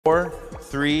4,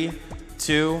 3,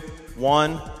 2,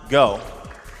 1, go.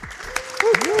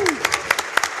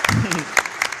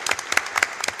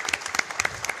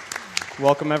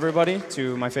 Welcome everybody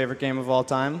to my favorite game of all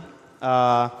time.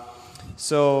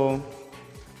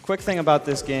 Quick thing about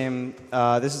this game,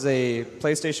 this is a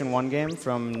PlayStation 1 game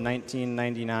from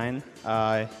 1999.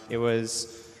 It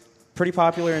was pretty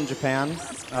popular in Japan.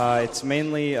 It's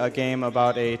mainly a game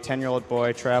about a 10-year-old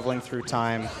boy traveling through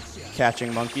time,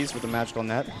 catching monkeys with a magical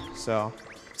net. So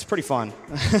it's pretty fun.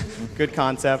 Good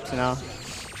concept, you know.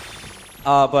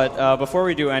 But before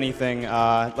we do anything,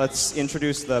 let's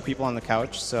introduce the people on the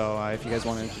couch. So if you guys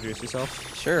want to introduce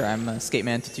yourself. Sure, I'm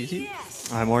Skateman Tututu.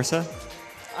 I'm Orsa.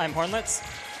 I'm Hornlets.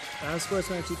 I'm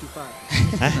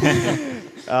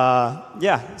Sportsman225.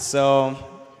 Yeah, so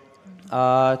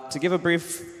to give a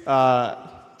brief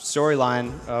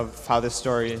storyline of how this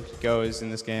story goes in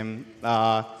this game,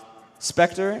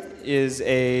 Spectre is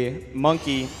a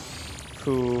monkey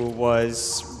who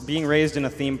was being raised in a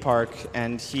theme park,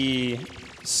 and he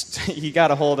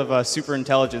got a hold of a super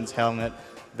intelligence helmet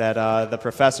that the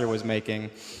professor was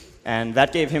making. And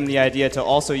that gave him the idea to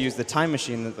also use the time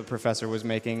machine that the professor was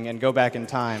making and go back in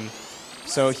time.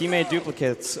 So he made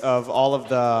duplicates of all of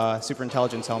the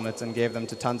superintelligence helmets and gave them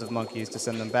to tons of monkeys to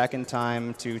send them back in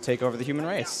time to take over the human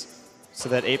race so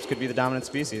that apes could be the dominant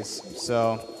species.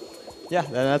 So yeah,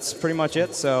 that's pretty much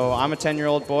it. So I'm a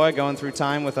 10-year-old boy going through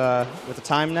time with a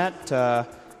time net to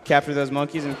capture those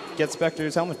monkeys and get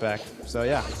Spectre's helmet back. So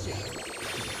yeah,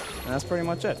 and that's pretty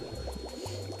much it.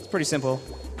 It's pretty simple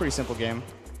game.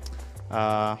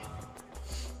 Yeah.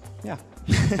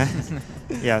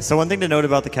 Yeah, so one thing to note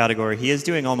about the category, he is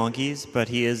doing all monkeys, but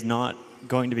he is not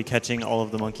going to be catching all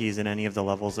of the monkeys in any of the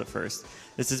levels at first.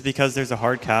 This is because there's a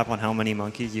hard cap on how many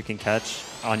monkeys you can catch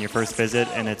on your first visit,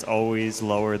 and it's always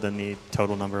lower than the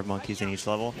total number of monkeys in each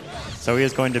level. So he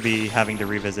is going to be having to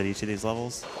revisit each of these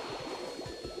levels.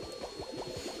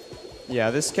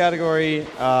 Yeah, this category,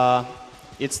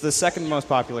 it's the second most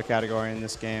popular category in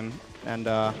this game. And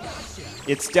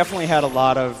it's definitely had a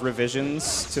lot of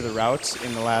revisions to the route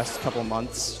in the last couple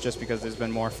months, just because there's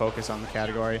been more focus on the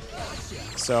category.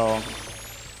 So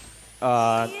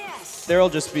there'll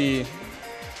just be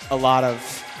a lot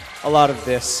of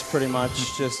this, pretty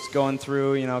much, just going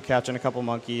through, you know, catching a couple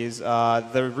monkeys.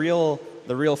 The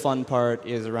real fun part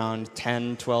is around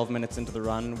 10, 12 minutes into the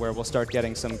run, where we'll start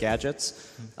getting some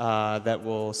gadgets that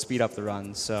will speed up the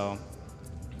run. So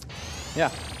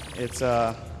yeah, it's.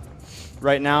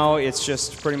 Right now, it's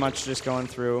just pretty much just going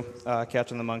through,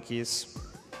 catching the monkeys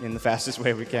in the fastest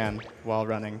way we can while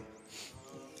running.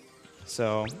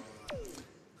 So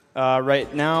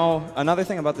right now, another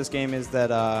thing about this game is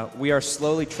that we are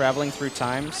slowly traveling through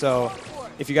time. So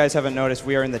if you guys haven't noticed,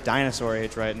 we are in the dinosaur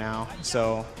age right now.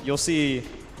 So you'll see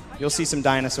some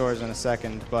dinosaurs in a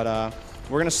second. But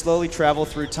we're going to slowly travel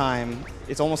through time.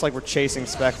 It's almost like we're chasing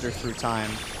Spectre through time.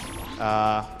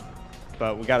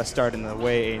 But we got to start in the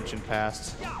way ancient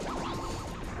past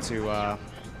to,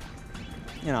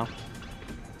 you know,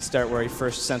 start where he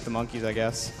first sent the monkeys, I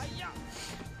guess.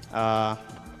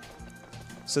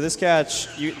 So this catch,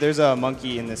 there's a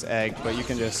monkey in this egg, but you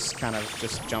can just kind of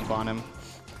just jump on him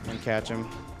and catch him.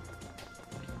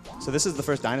 So this is the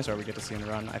first dinosaur we get to see in the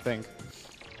run, I think.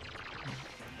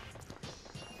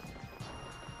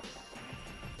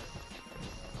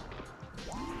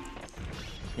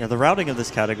 Yeah, the routing of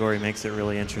this category makes it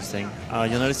really interesting.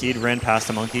 You'll notice Ede ran past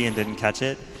a monkey and didn't catch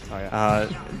it. Oh, yeah.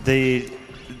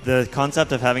 The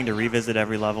concept of having to revisit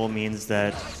every level means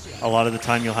that a lot of the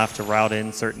time you'll have to route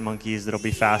in certain monkeys that'll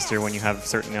be faster when you have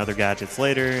certain other gadgets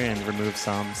later and remove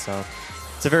some. So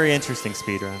it's a very interesting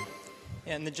speedrun.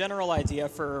 And the general idea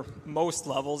for most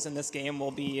levels in this game will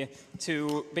be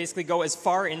to basically go as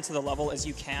far into the level as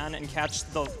you can and catch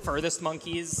the furthest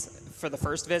monkeys for the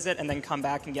first visit, and then come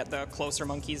back and get the closer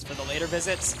monkeys for the later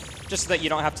visits, just so that you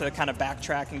don't have to kind of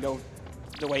backtrack and go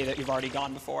the way that you've already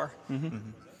gone before. Mm-hmm.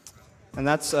 Mm-hmm. And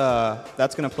that's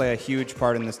going to play a huge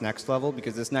part in this next level,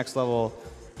 because this next level,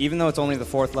 even though it's only the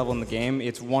 4th level in the game,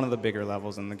 it's one of the bigger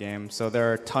levels in the game. So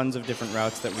there are tons of different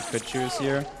routes that we could choose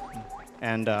here.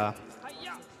 And hold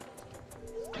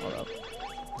up.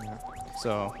 Yeah.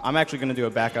 So I'm actually going to do a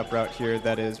backup route here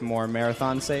that is more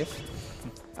marathon safe.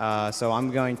 So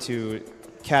I'm going to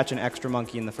catch an extra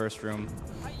monkey in the first room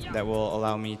that will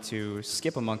allow me to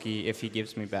skip a monkey if he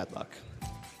gives me bad luck.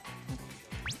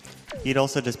 He'd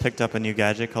also just picked up a new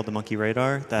gadget called the Monkey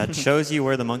Radar that shows you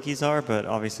where the monkeys are, but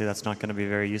obviously that's not going to be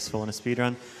very useful in a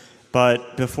speedrun.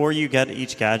 But before you get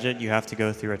each gadget, you have to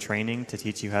go through a training to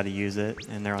teach you how to use it,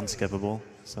 and they're unskippable.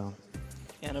 So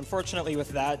And unfortunately with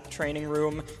that training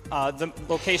room, the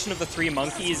location of the 3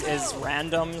 monkeys is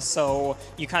random, so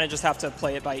you kind of just have to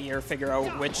play it by ear, figure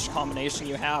out which combination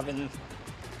you have, and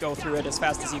go through it as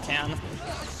fast as you can.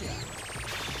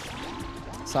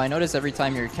 So I notice every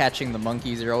time you're catching the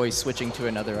monkeys, you're always switching to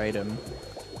another item.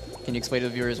 Can you explain to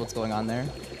the viewers what's going on there?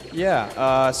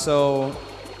 Yeah, so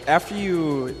after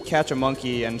you catch a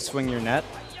monkey and swing your net,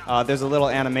 there's a little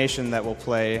animation that will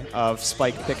play of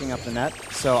Spike picking up the net.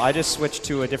 So I just switched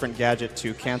to a different gadget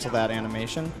to cancel that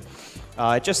animation.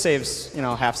 It just saves,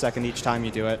 half second each time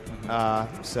you do it.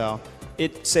 So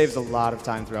it saves a lot of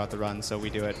time throughout the run, so we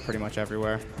do it pretty much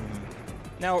everywhere.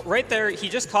 Now, right there, he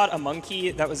just caught a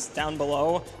monkey that was down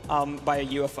below by a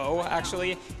UFO,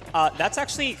 actually. That's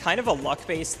actually kind of a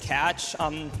luck-based catch.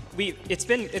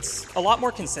 It's a lot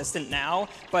more consistent now,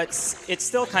 but it's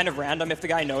still kind of random. If the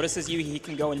guy notices you, he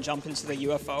can go and jump into the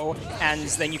UFO, and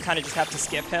then you kind of just have to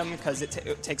skip him because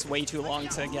it takes way too long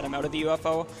to get him out of the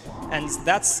UFO. And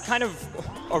that's kind of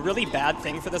a really bad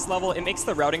thing for this level. It makes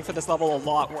the routing for this level a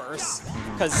lot worse,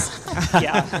 because,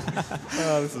 yeah.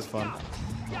 Oh, this is fun.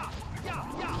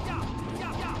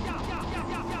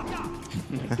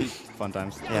 Fun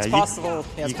times. Yeah,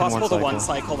 It's possible to one one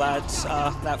cycle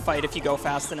that fight if you go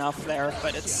fast enough there,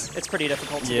 but it's pretty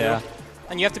difficult to do.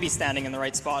 And you have to be standing in the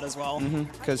right spot as well.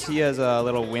 Because he has a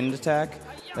little wind attack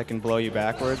that can blow you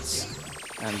backwards.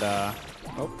 And,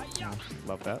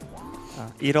 love that.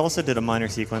 It also did a minor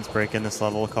sequence break in this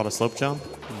level called a slope jump.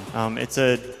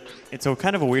 It's a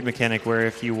kind of a weird mechanic where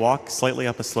if you walk slightly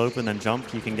up a slope and then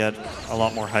jump, you can get a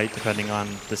lot more height depending on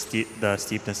the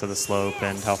steepness of the slope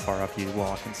and how far up you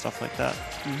walk and stuff like that.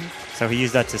 So he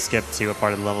used that to skip to a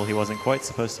part of the level he wasn't quite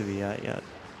supposed to be at yet.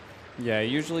 Yeah,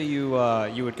 usually you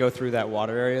would go through that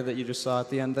water area that you just saw at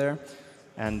the end there,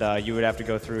 and you would have to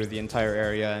go through the entire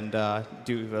area and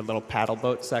do a little paddle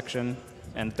boat section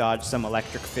and dodge some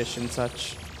electric fish and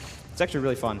such. It's actually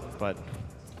really fun, but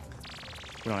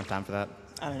we don't have time for that.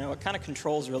 I don't know, it kind of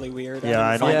controls really weird. Yeah,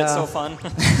 I find it so fun.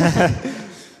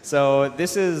 So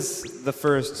this is the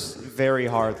first very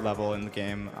hard level in the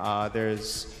game.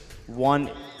 There's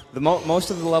one, most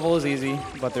of the level is easy,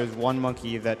 but there's one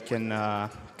monkey that can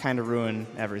kind of ruin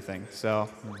everything. So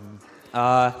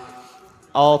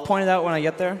I'll point it out when I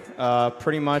get there.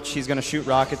 Pretty much he's going to shoot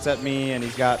rockets at me, and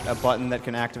he's got a button that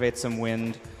can activate some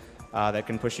wind that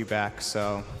can push you back.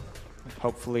 So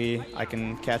hopefully I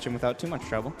can catch him without too much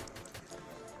trouble.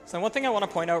 So one thing I want to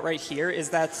point out right here is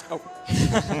that,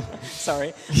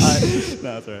 sorry. No,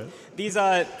 that's all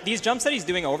right. These jumps that he's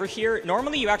doing over here,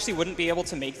 normally you actually wouldn't be able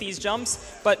to make these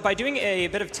jumps, but by doing a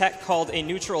bit of tech called a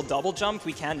neutral double jump,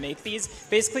 we can make these.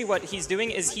 Basically what he's doing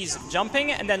is he's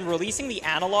jumping and then releasing the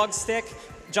analog stick,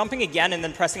 jumping again and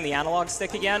then pressing the analog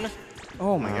stick again.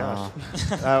 Oh my gosh.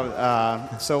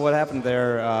 So what happened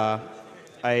there,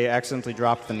 I accidentally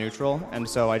dropped the neutral, and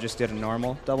so I just did a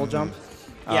normal double jump.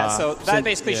 Yeah, so that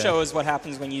basically shows what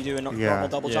happens when you do a normal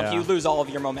double jump. You lose all of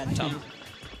your momentum.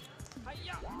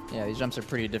 Yeah, these jumps are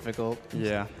pretty difficult.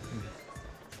 Yeah.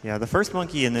 Yeah, the first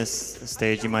monkey in this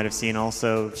stage you might have seen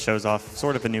also shows off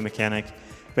sort of a new mechanic.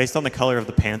 Based on the color of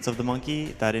the pants of the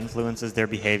monkey, that influences their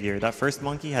behavior. That first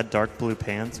monkey had dark blue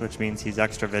pants, which means he's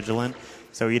extra vigilant,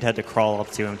 so you'd had to crawl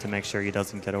up to him to make sure he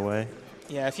doesn't get away.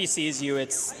 Yeah, if he sees you,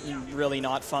 it's really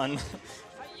not fun.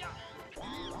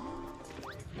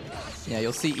 Yeah,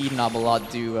 you'll see Eden a lot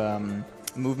do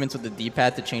movements with the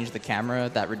D-pad to change the camera.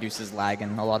 That reduces lag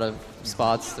in a lot of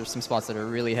spots. There's some spots that are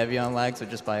really heavy on lag, so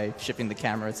just by shifting the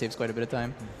camera, it saves quite a bit of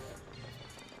time.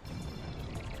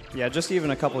 Yeah, just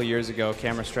even a couple of years ago,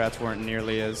 camera strats weren't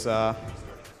nearly as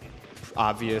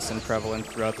obvious and prevalent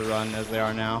throughout the run as they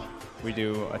are now. We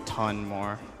do a ton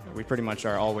more. We pretty much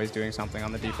are always doing something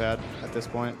on the D-pad at this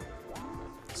point.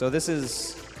 So this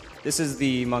is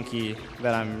the monkey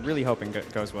that I'm really hoping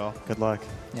goes well. Good luck.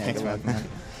 Yeah, Thanks, good luck, man. man.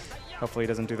 Hopefully he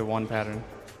doesn't do the one pattern.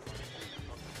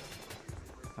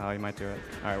 Oh, he might do it.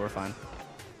 All right, we're fine.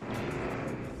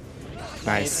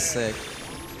 Nice. Sick.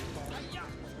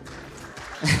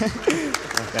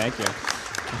 Thank you.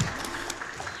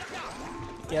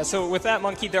 Yeah, so with that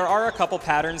monkey, there are a couple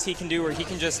patterns he can do where he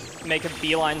can just make a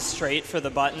beeline straight for the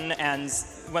button, and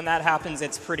when that happens,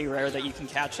 it's pretty rare that you can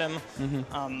catch him.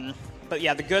 But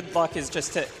yeah, the good luck is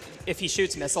just to, if he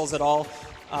shoots missiles at all,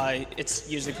 it's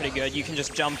usually pretty good. You can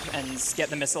just jump and get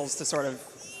the missiles to sort of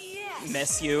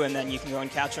miss you, and then you can go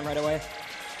and catch him right away.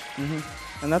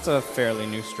 And that's a fairly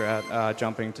new strat,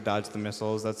 jumping to dodge the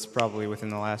missiles. That's probably within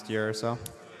the last year or so.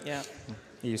 Yeah.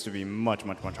 It used to be much,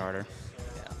 much, much harder.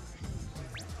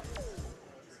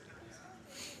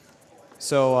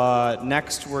 So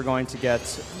next we're going to get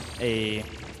a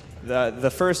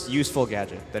the first useful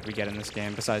gadget that we get in this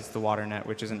game, besides the water net,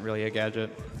 which isn't really a gadget.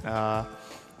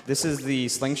 This is the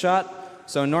slingshot.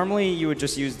 So normally you would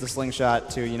just use the slingshot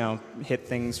to, hit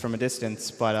things from a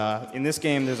distance, but in this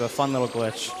game there's a fun little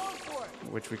glitch,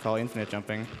 which we call infinite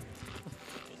jumping.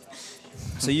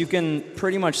 So you can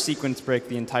pretty much sequence break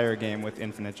the entire game with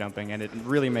infinite jumping, and it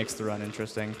really makes the run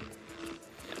interesting.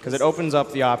 Because it opens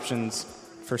up the options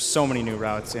for so many new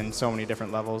routes in so many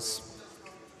different levels.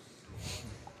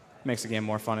 Makes the game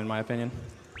more fun, in my opinion.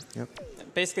 Yep.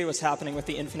 Basically what's happening with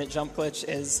the infinite jump glitch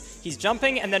is he's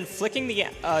jumping and then flicking the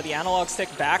analog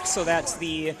stick back so that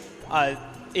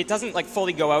it doesn't like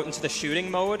fully go out into the shooting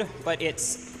mode, but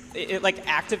it like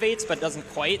activates but doesn't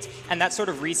quite, and that sort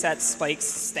of resets Spike's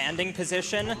standing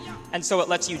position, and so it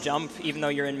lets you jump even though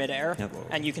you're in midair,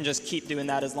 and you can just keep doing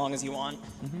that as long as you want.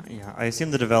 Yeah, I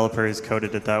assume the developers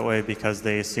coded it that way because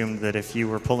they assumed that if you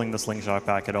were pulling the slingshot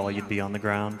back at all, you'd be on the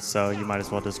ground, so you might as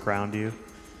well just ground you,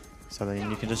 so then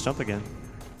you can just jump again.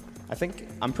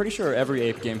 I'm pretty sure every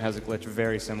Ape game has a glitch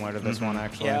very similar to this one,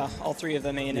 actually. Yeah, all three of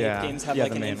the main Ape games have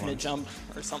like an infinite jump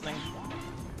or something.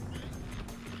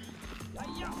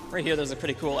 Right here, there's a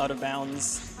pretty cool out of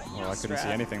bounds. Oh, I couldn't see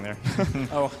anything there.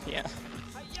 Oh, yeah.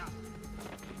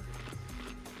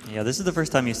 Yeah, this is the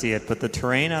first time you see it, but the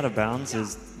terrain out of bounds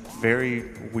is very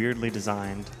weirdly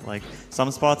designed. Like,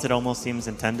 some spots it almost seems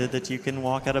intended that you can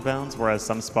walk out of bounds, whereas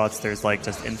some spots there's like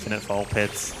just infinite fall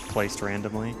pits placed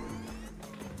randomly.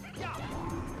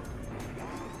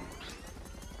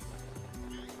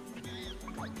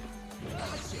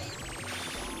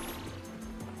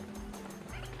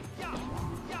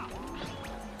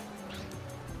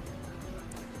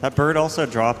 That bird also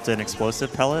dropped an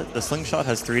explosive pellet. The slingshot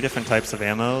has 3 different types of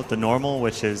ammo. The normal,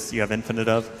 which is you have infinite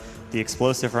of, the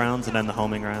explosive rounds, and then the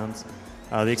homing rounds.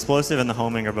 The explosive and the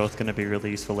homing are both going to be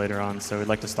really useful later on, so we'd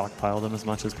like to stockpile them as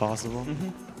much as possible.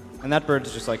 And that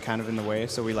bird's just like kind of in the way,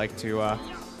 so we like to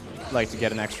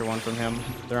get an extra one from him.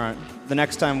 The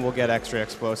next time we'll get extra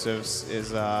explosives is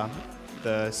the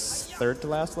third to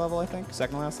last level, I think?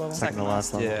 Second to last level? Second to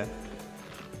last level. Yeah.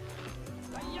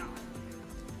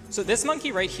 So this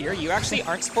monkey right here, you actually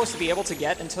aren't supposed to be able to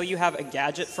get until you have a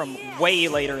gadget from way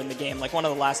later in the game, like one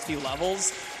of the last few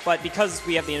levels. But because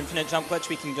we have the infinite jump glitch,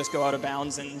 we can just go out of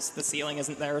bounds and the ceiling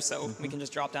isn't there, so we can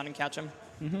just drop down and catch him.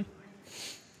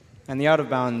 And the out of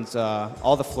bounds,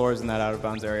 all the floors in that out of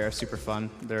bounds area are super fun.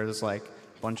 There's like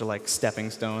a bunch of like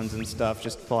stepping stones and stuff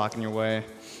just blocking your way.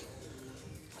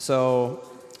 So,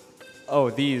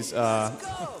 these,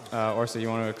 Orsa, you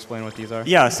want to explain what these are?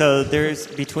 Yeah, so there's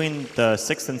between the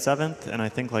 6th and 7th, and I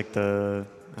think like I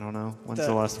don't know, when's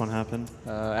the last one happened?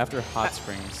 After Hot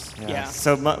Springs. Yeah.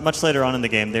 So much later on in the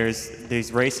game, there's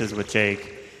these races with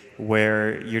Jake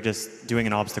where you're just doing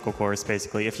an obstacle course,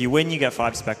 basically. If you win, you get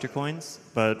 5 Spectre coins,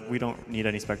 but we don't need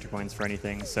any Spectre coins for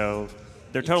anything, so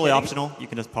they're totally optional. You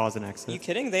can just pause and exit. Are you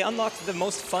kidding? They unlocked the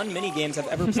most fun mini games I've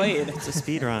ever played. It's a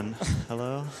speed run.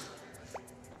 Hello?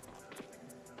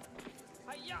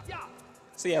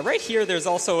 So yeah, right here there's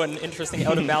also an interesting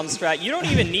out-of-bounds strat. You don't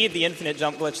even need the infinite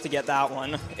jump glitch to get that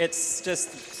one. It's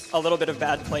just a little bit of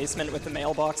bad placement with the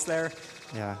mailbox there.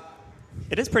 Yeah.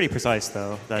 It is pretty precise,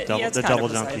 though, that double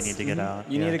jump you need to get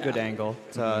out. You need a good angle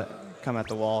to come at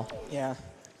the wall. Yeah.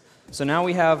 So now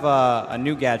we have a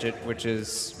new gadget, which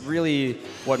is really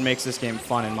what makes this game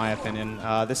fun, in my opinion.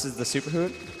 This is the Super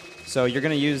Hoot. So you're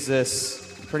going to use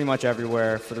this pretty much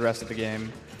everywhere for the rest of the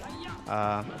game.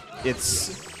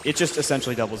 It just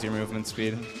essentially doubles your movement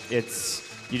speed. You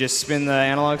just spin the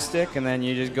analog stick and then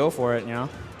you just go for it,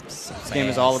 This game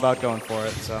is all about going for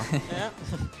it, so. Yeah.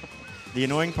 The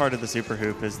annoying part of the super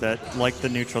hoop is that, like the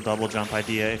neutral double jump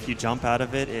idea, if you jump out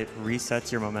of it, it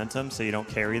resets your momentum so you don't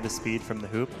carry the speed from the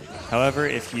hoop. However,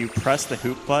 if you press the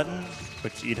hoop button,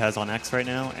 which Ede has on X right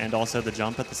now, and also the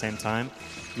jump at the same time,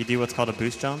 you do what's called a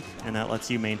boost jump, and that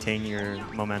lets you maintain your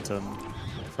momentum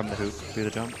from the hoop through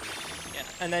the jump.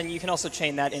 And then you can also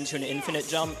chain that into an infinite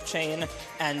jump chain,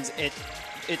 and it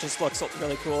just looks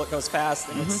really cool. It goes fast,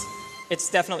 and it's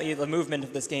definitely the movement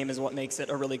of this game is what makes it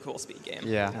a really cool speed game.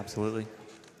 Yeah, absolutely.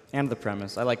 And the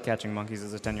premise. I like catching monkeys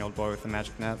as a 10-year-old boy with a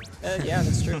magic net. Yeah,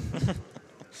 that's true.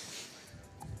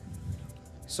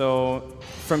 So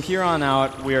from here on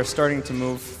out, we are starting to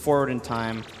move forward in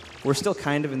time. We're still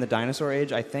kind of in the dinosaur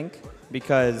age, I think,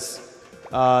 because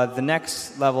the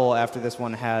next level after this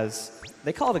one has.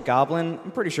 They call it a goblin.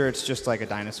 I'm pretty sure it's just like a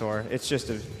dinosaur. It's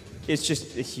just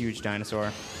a huge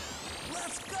dinosaur.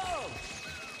 Let's go!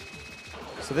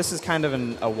 So this is kind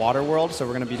of a water world, so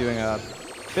we're going to be doing a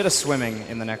bit of swimming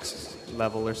in the next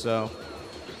level or so.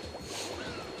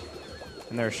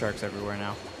 And there are sharks everywhere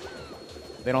now.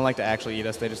 They don't like to actually eat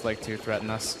us, they just like to threaten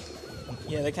us.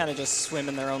 Yeah, they kind of just swim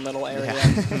in their own little area.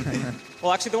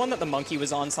 Well, actually, the one that the monkey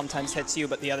was on sometimes hits you,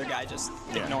 but the other guy just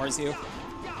ignores you.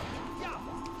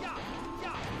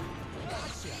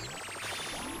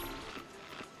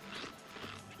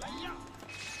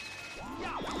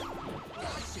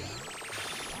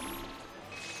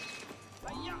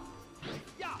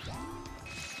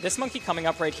 This monkey coming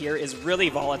up right here is really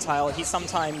volatile. He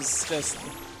sometimes just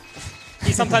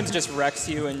wrecks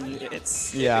you, and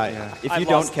it's If you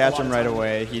don't catch him right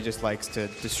away, he just likes to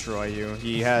destroy you.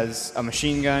 He has a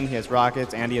machine gun, he has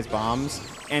rockets, and he has bombs,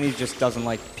 and he just doesn't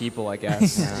like people, I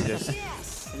guess.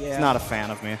 He's not a fan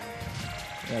of me.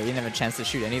 Yeah, you didn't have a chance to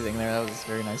shoot anything there. That was a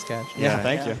very nice catch. Yeah,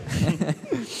 thank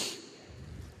you.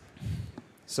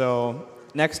 So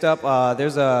next up,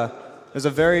 there's a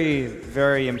very,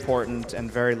 very important and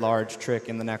very large trick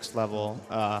in the next level.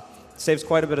 Saves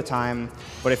quite a bit of time,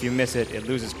 but if you miss it, it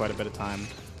loses quite a bit of time.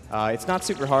 It's not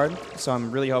super hard, so I'm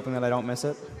really hoping that I don't miss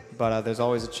it, but there's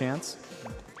always a chance.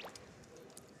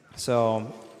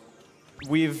 So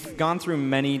we've gone through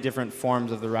many different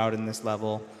forms of the route in this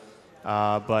level,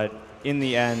 but in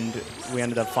the end, we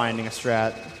ended up finding a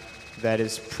strat that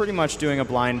is pretty much doing a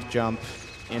blind jump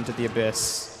into the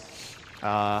abyss.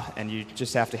 And you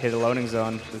just have to hit a loading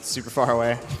zone that's super far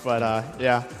away. But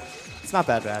yeah, it's not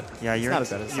that bad. Yeah, you're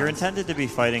you're intended to be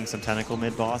fighting some tentacle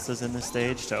mid-bosses in this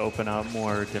stage to open up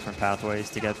more different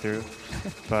pathways to get through.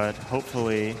 But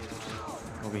hopefully,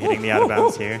 we'll be hitting the out of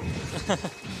bounds here.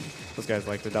 Those guys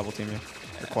like to double team you,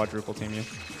 or quadruple team you.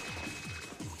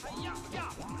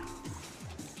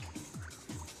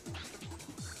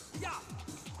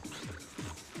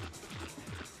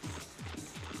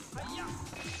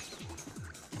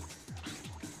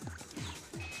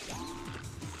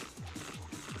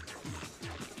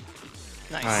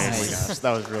 Nice. Oh my gosh,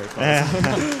 that was really close.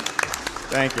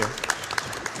 Thank you.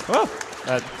 Whoa,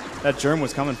 that germ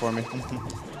was coming for me.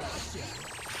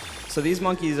 So these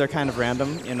monkeys are kind of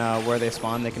random in where they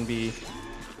spawn. They can be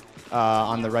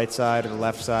on the right side or the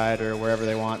left side or wherever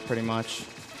they want, pretty much.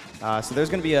 So there's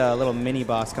going to be a little mini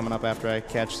boss coming up after I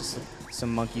catch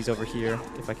some monkeys over here,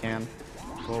 if I can.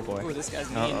 Oh boy. Ooh, this guy's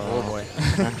mean. Oh boy.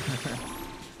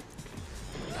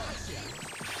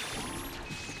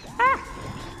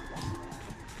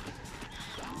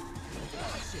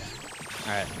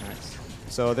 All right, nice.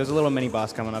 So there's a little mini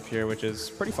boss coming up here, which is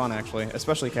pretty fun actually,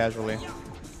 especially casually.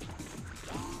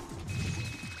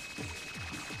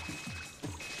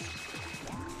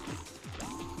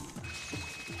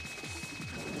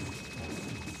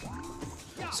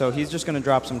 So he's just going to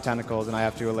drop some tentacles, and I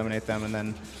have to eliminate them, and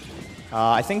then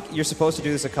I think you're supposed to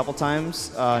do this a couple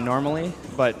times normally,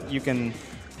 but you can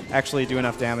actually do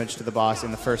enough damage to the boss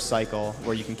in the first cycle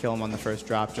where you can kill him on the first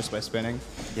drop just by spinning.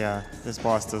 Yeah, this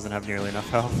boss doesn't have nearly enough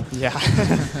health. Yeah.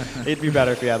 It'd be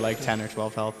better if he had like 10 or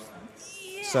 12 health.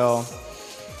 So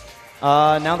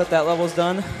now that level's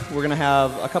done, we're going to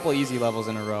have a couple easy levels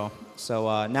in a row.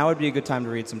 So now would be a good time to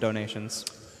read some donations.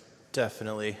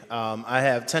 Definitely. I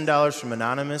have $10 from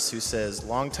Anonymous, who says,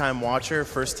 long-time watcher,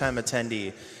 first-time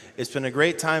attendee. It's been a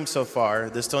great time so far.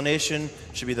 This donation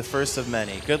should be the first of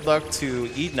many. Good luck to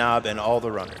Eatnob and all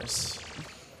the runners.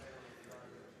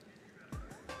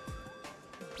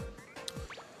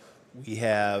 We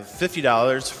have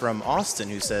 $50 from Austin,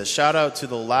 who says, shout out to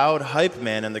the loud hype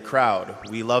man in the crowd.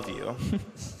 We love you.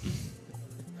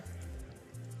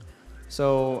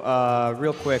 So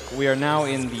real quick, we are now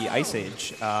in the Ice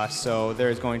Age. So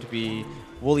there's going to be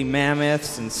woolly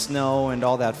mammoths and snow and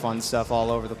all that fun stuff all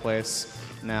over the place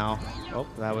now. Oh,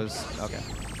 that was, okay.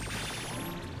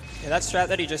 Yeah, that strat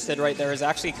that he just did right there is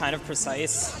actually kind of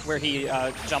precise, where he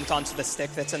jumped onto the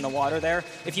stick that's in the water there.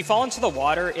 If you fall into the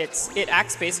water, it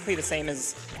acts basically the same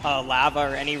as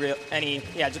lava or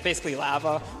just basically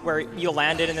lava, where you'll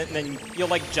land it and then you'll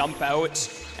like jump out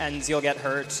and you'll get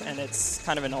hurt, and it's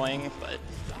kind of annoying, but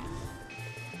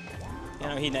you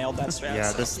know, he nailed that strat.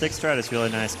 Yeah, the stick strat is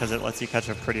really nice because it lets you catch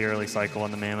a pretty early cycle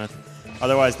on the mammoth.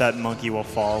 Otherwise, that monkey will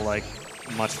fall like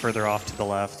much further off to the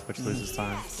left, which loses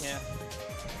time. Yeah.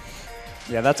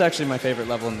 Yeah, that's actually my favorite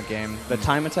level in the game. The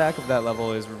time attack of that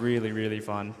level is really, really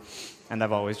fun, and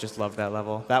I've always just loved that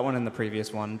level. That one and the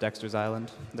previous one, Dexter's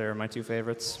Island, they're my two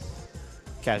favorites,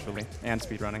 casually and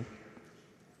speedrunning.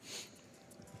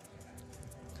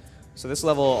 So this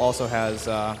level also has,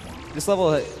 this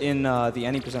level in the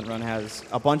Any Percent run has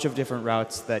a bunch of different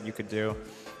routes that you could do.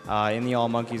 In the All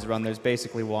Monkeys run, there's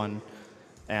basically one,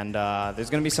 and there's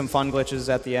going to be some fun glitches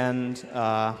at the end.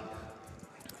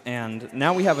 And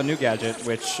now we have a new gadget,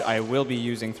 which I will be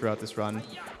using throughout this run.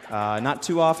 Not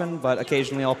too often, but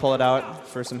occasionally I'll pull it out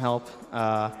for some help.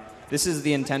 This is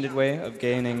the intended way of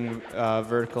gaining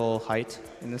vertical height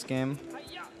in this game.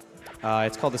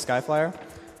 It's called the Skyflyer.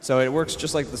 So it works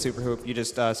just like the Super Hoop. You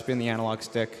just spin the analog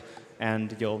stick,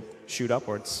 and you'll shoot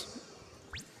upwards.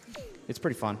 It's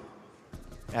pretty fun.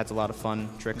 Adds a lot of fun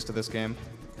tricks to this game.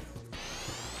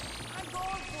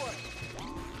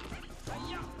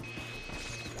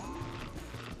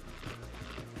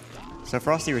 So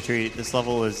Frosty Retreat, this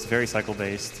level is very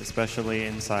cycle-based, especially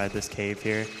inside this cave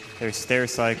here. There's stair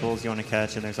cycles you want to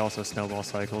catch, and there's also snowball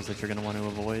cycles that you're going to want to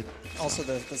avoid. Also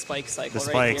the spike cycle The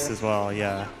right spikes here. as well,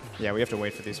 yeah. Yeah, we have to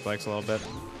wait for these spikes a little bit,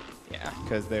 Yeah.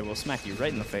 because they will smack you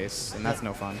right in the face, and that's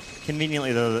no fun.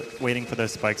 Conveniently, though, waiting for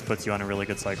those spikes puts you on a really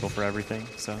good cycle for everything.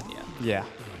 So Yeah. Yeah.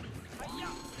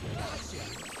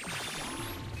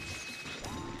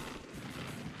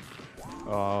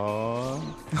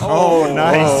 Oh. Oh,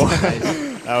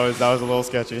 nice. That was a little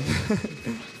sketchy.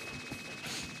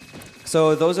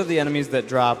 So those are the enemies that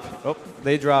drop. Oh,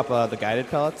 they drop the guided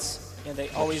pellets. And they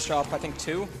always drop, I think,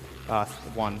 2.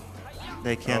 One.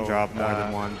 They can drop more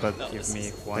than one, but no, Give me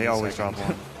one. they always second. drop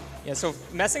one. Yeah, so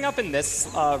messing up in this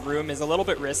room is a little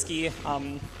bit risky.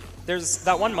 There's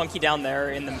that one monkey down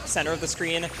there in the center of the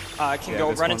screen can Yeah,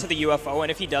 go this run one. into the UFO, and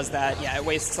if he does that, yeah, it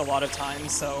wastes a lot of time.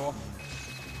 So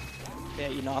yeah,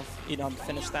 Enob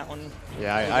finished that one.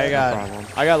 Yeah, problem.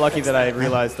 I got lucky that I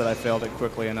realized that I failed it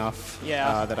quickly enough.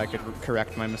 Yeah. That I could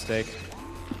correct my mistake.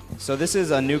 So this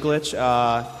is a new glitch.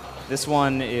 This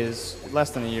one is less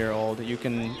than a year old. You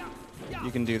can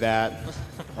do that.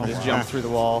 Just jump through the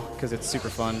wall because it's super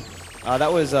fun.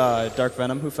 That was Dark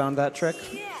Venom who found that trick.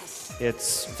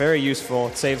 It's very useful.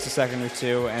 It saves a second or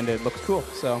two, and it looks cool.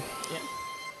 So Yeah.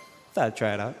 thought I'd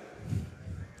try it out.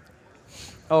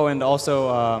 Oh, and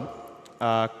also,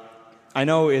 I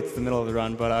know it's the middle of the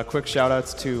run, but quick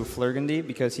shout-outs to Flurgandy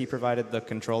because he provided the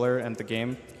controller and the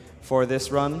game for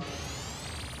this run.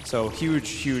 So huge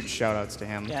shout-outs to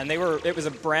him. Yeah, and it was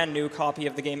a brand new copy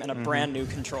of the game and a brand new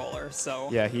controller. So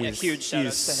Yeah, he's huge shout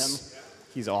outs to him.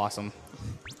 He's awesome.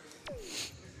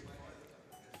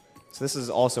 So this is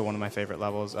also one of my favorite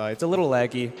levels. It's a little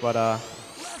laggy, but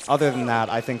other than that,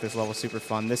 I think this level's super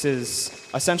fun. This is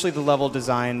essentially the level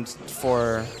designed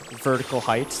for vertical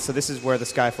height. So this is where your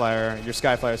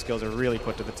Skyflyer skills are really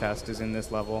put to the test, is in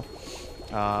this level.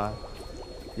 Yeah,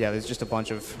 there's just a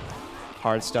bunch of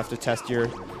hard stuff to test your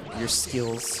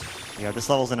skills. Yeah, this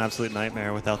level's an absolute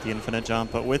nightmare without the infinite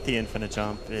jump, but with the infinite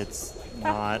jump, it's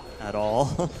not at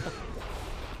all.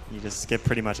 You just skip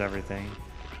pretty much everything.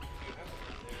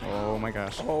 Oh my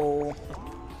gosh. Oh,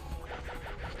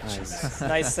 Nice.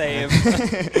 nice save.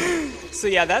 So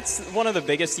yeah, that's one of the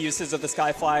biggest uses of the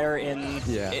Skyflyer in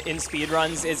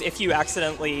speedruns is if you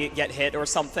accidentally get hit or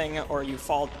something, or you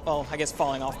fall. Well, I guess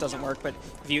falling off doesn't work, but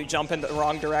if you jump in the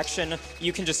wrong direction,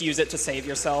 you can just use it to save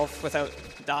yourself without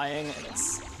dying. And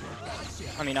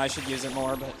I mean, I should use it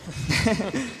more, but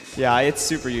Yeah, it's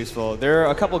super useful. There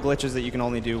are a couple glitches that you can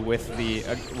only do with the,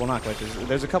 well, not glitches.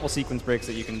 There's a couple sequence breaks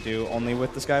that you can do only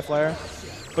with the Skyflyer,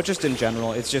 but just in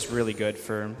general, it's just really good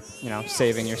for,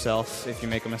 saving yourself if you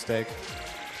make a mistake.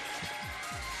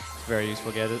 It's a very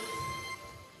useful gadget.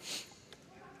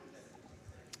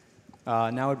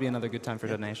 Now would be another good time for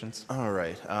donations. All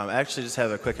right. I actually just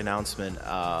have a quick announcement.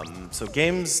 So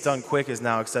Games Done Quick is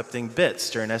now accepting bits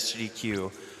during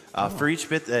SGDQ. For each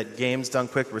bit that Games Done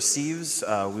Quick receives,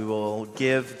 we will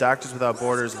give Doctors Without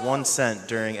Borders 1 cent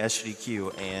during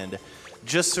SGDQ. And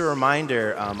just a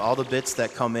reminder, all the bits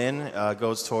that come in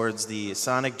goes towards the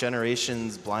Sonic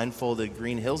Generations Blindfolded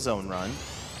Green Hill Zone run.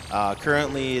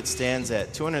 Currently, it stands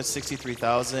at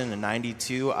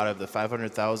 263,092 out of the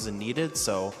 500,000 needed.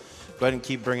 So go ahead and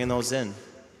keep bringing those in.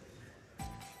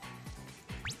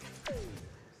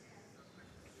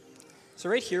 so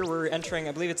right here we're entering.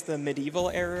 I believe it's the medieval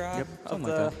era of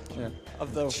the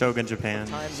of the Shogun Japan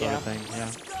times, sort yeah. of thing. Yeah.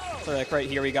 So like right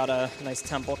here we got a nice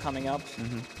temple coming up.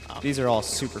 These are all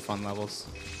super fun levels.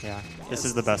 Yeah. This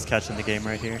is the best catch in the game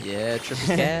right here. Yeah,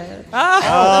 triple cat.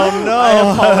 Oh no!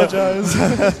 I apologize.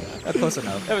 Close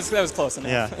enough. That was close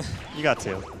enough. Yeah, you got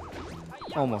 2.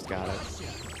 Almost got it.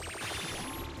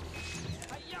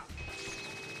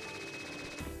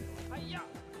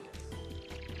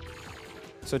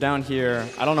 So down here,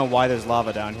 I don't know why there's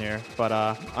lava down here, but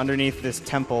underneath this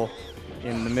temple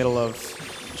in the middle of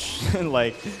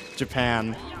like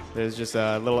Japan, there's just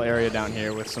a little area down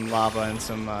here with some lava and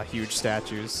some huge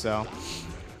statues. So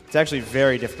it's actually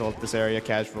very difficult, this area,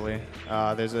 casually.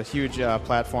 There's a huge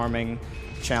platforming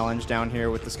challenge down here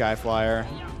with the Skyflyer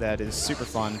that is super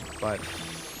fun, but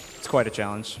it's quite a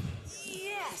challenge.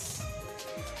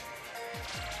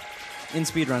 In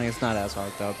speedrunning, it's not as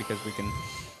hard, though, because we can...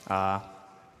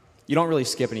 you don't really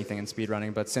skip anything in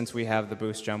speedrunning, but since we have the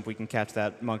boost jump, we can catch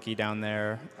that monkey down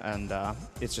there, and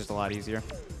it's just a lot easier.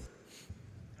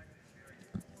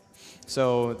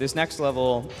 So this next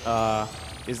level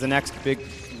is the next big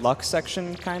luck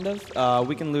section, kind of.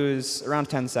 We can lose around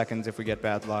 10 seconds if we get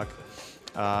bad luck.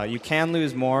 You can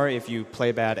lose more if you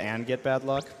play bad and get bad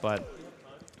luck, but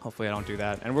hopefully I don't do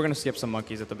that. And we're going to skip some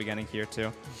monkeys at the beginning here,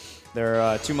 too. There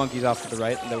are 2 monkeys off to the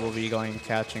right that we'll be going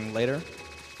catching later.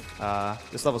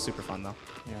 This level's super fun, though.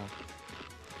 Yeah.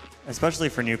 Especially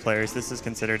for new players, this is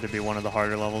considered to be one of the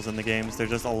harder levels in the games.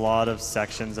 There's just a lot of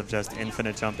sections of just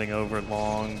infinite jumping over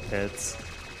long pits.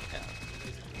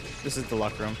 This is the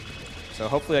luck room. So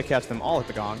hopefully I catch them all at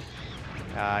the gong.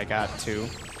 I got 2.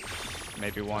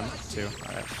 Maybe 1, 2. All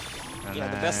right. And Yeah,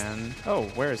 then, the best- oh,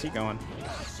 where is he going?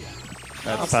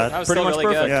 That's bad. That was pretty still much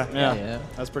really perfect. good. Yeah.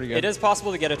 That's pretty good. It is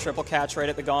possible to get a triple catch right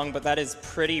at the gong, but that is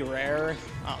pretty rare.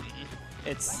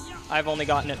 I've only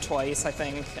gotten it twice, I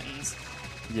think, and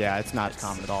Yeah, it's not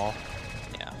common at all.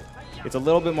 yeah. It's a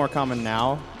little bit more common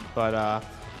now, but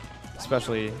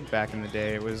especially back in the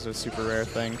day, it was a super rare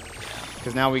thing.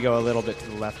 Because now we go a little bit to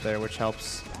the left there, which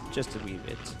helps just a wee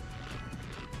bit.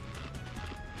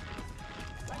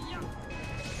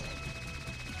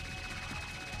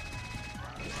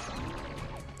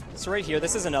 So right here,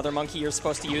 this is another monkey you're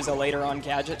supposed to use a later on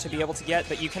gadget to be able to get,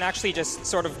 but you can actually just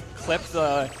sort of clip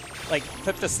the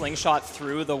slingshot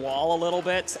through the wall a little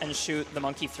bit and shoot the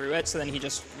monkey through it, so then he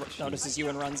just notices you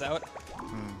and runs out.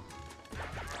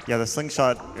 Yeah, the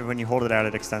slingshot, when you hold it out,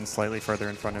 it extends slightly further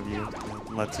in front of you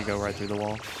and lets you go right through the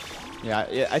wall.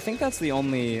 Yeah, I think that's the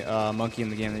only monkey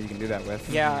in the game that you can do that with.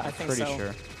 Yeah, I think Pretty so.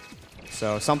 sure.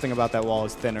 So something about that wall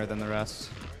is thinner than the rest.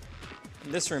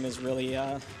 This room is really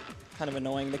kind of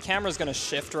annoying. The camera's going to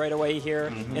shift right away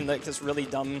here in this really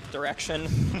dumb direction.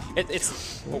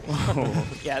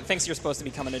 Yeah, it thinks you're supposed to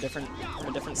be coming from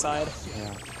a different side.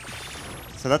 Yeah.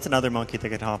 So that's another monkey that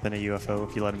could hop in a UFO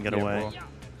if you let him get away. Cool.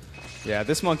 Yeah,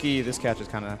 this catch is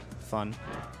kind of fun.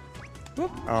 Whoop.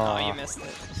 Oh, you missed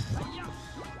it.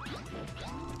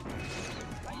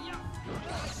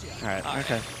 All right.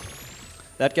 Okay.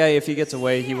 That guy, if he gets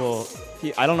away,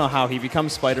 I don't know how, he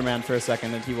becomes Spider-Man for a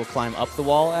second, and he will climb up the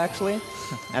wall, actually.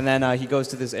 And then he goes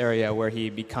to this area where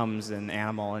he becomes an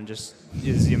animal and just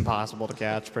is impossible to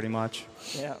catch, pretty much.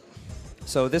 Yeah.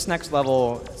 So this next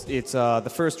level, it's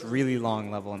the first really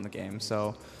long level in the game.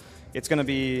 So it's going to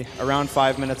be around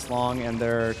 5 minutes long, and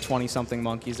there are 20-something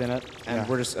monkeys in it. And Yeah.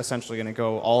 we're just essentially going to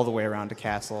go all the way around to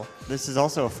Castle. This is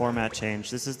also a format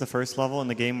change. This is the first level in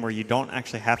the game where you don't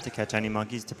actually have to catch any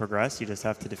monkeys to progress. You just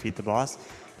have to defeat the boss.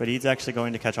 But he's actually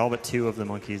going to catch all but 2 of the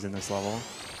monkeys in this level.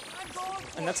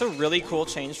 And that's a really cool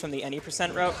change from the any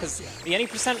 % route, because the any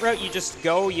 % route, you just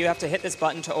go, you have to hit this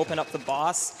button to open up the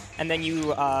boss, and then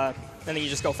you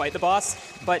just go fight the boss.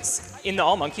 But in the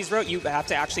all monkeys route, you have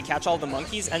to actually catch all the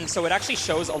monkeys, and so it actually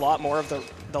shows a lot more of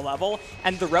the level,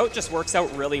 and the route just works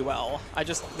out really well.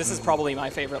 This is probably my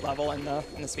favorite level in the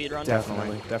speedrun.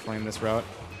 Definitely in this route.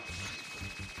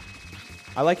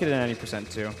 I like it in any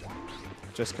 % too.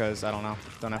 Just because, I don't know,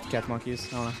 don't have to catch monkeys.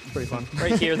 I don't know, it's pretty fun.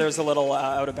 Right here, there's a little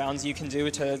out of bounds you can do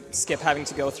to skip having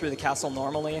to go through the castle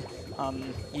normally.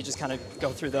 You just kind of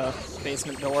go through the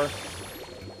basement door.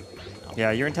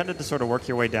 Yeah, you're intended to sort of work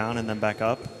your way down and then back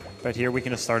up. But here we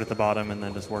can just start at the bottom and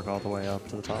then just work all the way up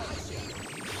to the top.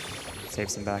 Save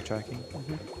some backtracking.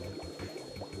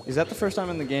 Is that the first time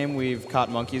in the game we've caught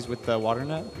monkeys with the water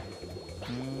net?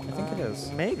 I think it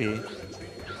is. Maybe.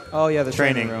 Oh yeah, the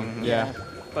training Training. room. Yeah.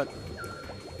 But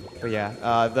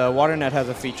yeah, the water net has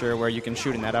a feature where you can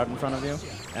shoot a net out in front of you,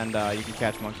 and you can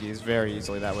catch monkeys very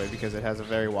easily that way because it has a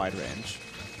very wide range,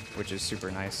 which is super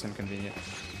nice and convenient.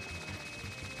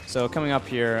 So coming up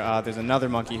here, there's another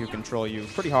monkey who can troll you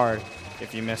pretty hard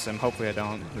if you miss him. Hopefully I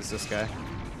don't. Is this guy?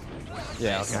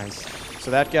 Yeah, okay. Nice. So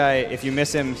that guy, if you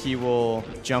miss him, he will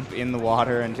jump in the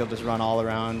water and he'll just run all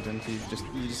around, and he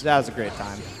just has a great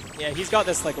time. yeah, he's got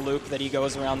this like loop that he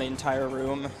goes around the entire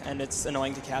room, and it's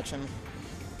annoying to catch him.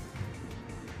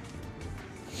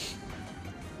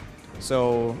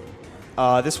 So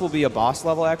this will be a boss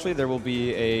level, actually. There will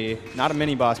be not a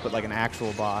mini boss, but like an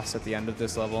actual boss at the end of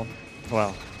this level.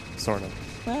 Well, sort of.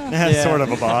 Yeah. Sort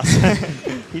of a boss.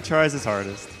 He tries his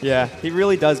hardest. Yeah, he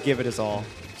really does give it his all.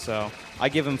 So I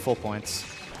give him full points.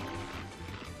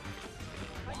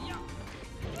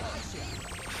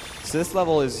 So this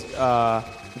level is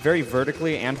very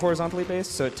vertically and horizontally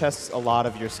based, so it tests a lot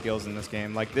of your skills in this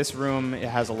game. Like this room, it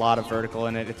has a lot of vertical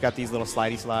in it. It's got these little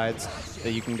slidey slides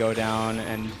that you can go down,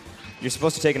 and you're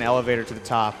supposed to take an elevator to the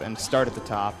top and start at the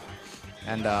top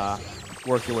and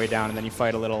work your way down, and then you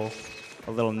fight a little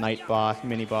night boss,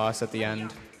 mini boss at the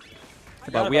end.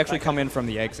 But we actually come in from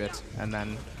the exit, and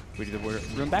then we do the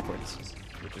room backwards,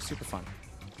 which is super fun.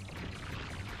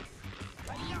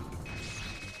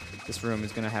 This room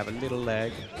is going to have a little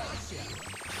lag.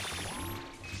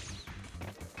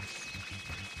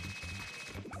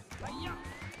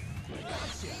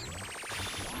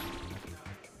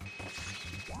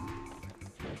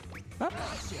 Up.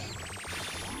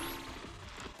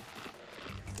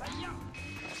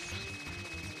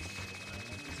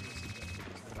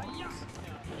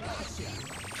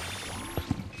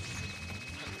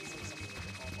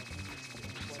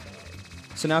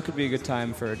 So now could be a good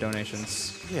time for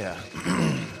donations. Yeah.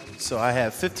 So I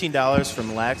have $15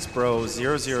 from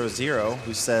LaxBro000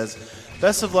 who says,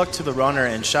 best of luck to the runner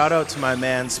and shout out to my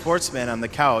man Sportsman on the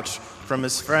couch from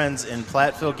his friends in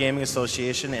Platteville Gaming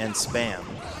Association and Spam.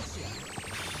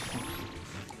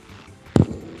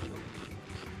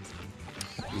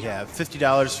 We have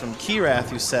 $50 from Keyrath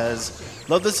who says,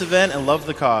 love this event and love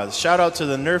the cause. Shout out to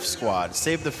the Nerf squad.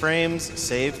 Save the frames,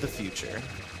 save the future.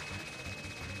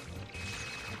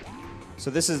 So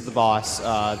this is the boss,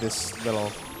 this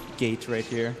little gate right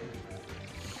here.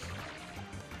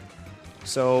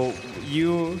 So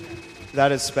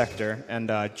that is Spectre,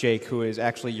 and Jake, who is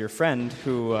actually your friend,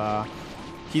 who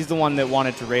he's the one that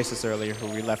wanted to race us earlier, who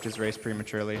we left his race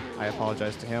prematurely. I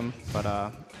apologize to him,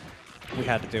 but we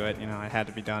had to do it, you know, it had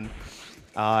to be done.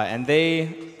 And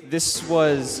this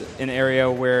was an area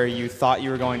where you thought you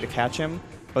were going to catch him,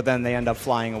 but then they end up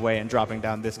flying away and dropping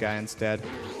down this guy instead.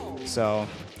 So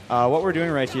what we're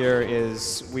doing right here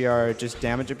is we are just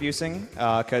damage abusing,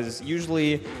 because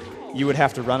usually you would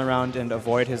have to run around and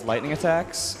avoid his lightning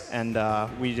attacks, and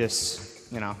we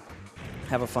just, you know,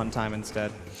 have a fun time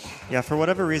instead. Yeah, for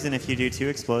whatever reason, if you do 2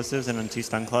 explosives and then 2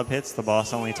 stun club hits, the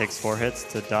boss only takes 4 hits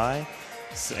to die,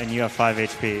 and you have 5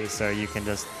 HP, so you can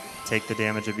just take the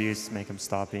damage abuse, make him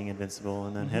stop being invincible,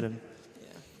 and then hit him.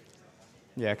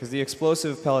 Yeah, because the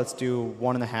explosive pellets do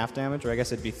 1.5 damage, or I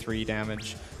guess it'd be 3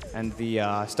 damage, and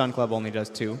the stun club only does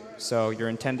 2. So you're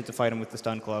intended to fight him with the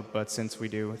stun club, but since we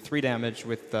do 3 damage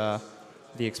with the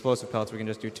explosive pellets, we can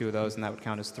just do 2 of those, and that would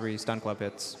count as 3 stun club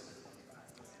hits.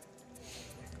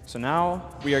 So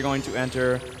now we are going to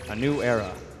enter a new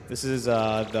era. This is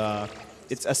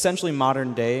it's essentially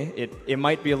modern day. It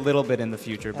might be a little bit in the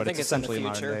future, but it's essentially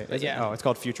modern day. Yeah. Oh, it's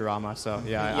called Futurama, so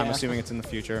yeah, I'm assuming it's in the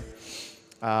future.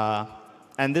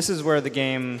 And this is where the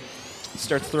game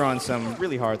starts throwing some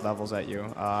really hard levels at you.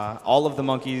 All of the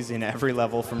monkeys in every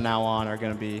level from now on are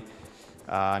going to be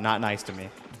not nice to me.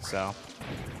 So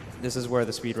this is where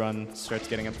the speedrun starts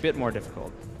getting a bit more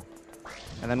difficult.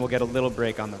 And then we'll get a little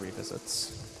break on the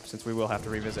revisits, since we will have to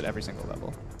revisit every single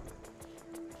level.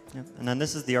 Yep. And then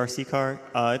this is the RC car.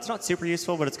 It's not super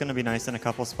useful, but it's going to be nice in a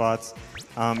couple spots.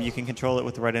 You can control it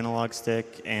with the right analog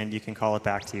stick, and you can call it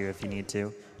back to you if you need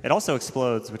to. It also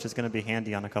explodes, which is going to be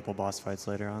handy on a couple boss fights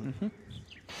later on. Mm-hmm.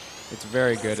 It's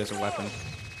very good as a weapon.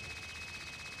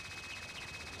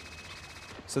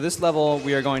 So this level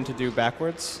we are going to do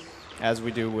backwards, as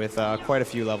we do with quite a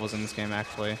few levels in this game,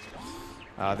 actually.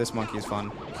 This monkey is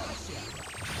fun.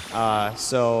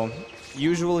 So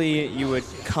usually you would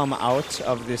come out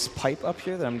of this pipe up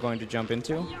here that I'm going to jump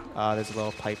into. There's a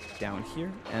little pipe down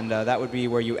here, and that would be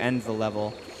where you end the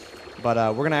level. But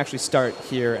we're going to actually start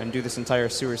here and do this entire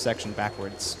sewer section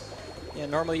backwards. Yeah,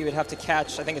 normally you would have to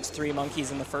catch, I think it's 3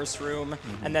 monkeys in the first room,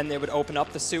 and then they would open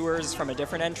up the sewers from a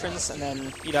different entrance, and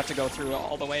then you'd have to go through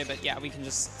all the way. But yeah, we can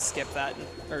just skip that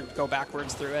or go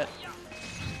backwards through it.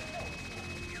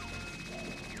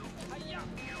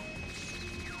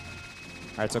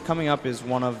 All right, so coming up is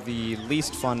one of the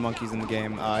least fun monkeys in the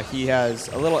game. He has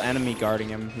a little enemy guarding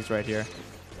him. He's right here.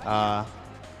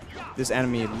 This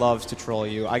enemy loves to troll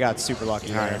you. I got super lucky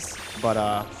there.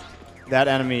 But that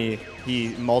enemy, he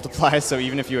multiplies, so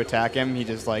even if you attack him, he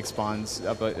just like spawns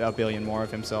a billion more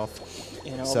of himself.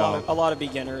 You know, a lot of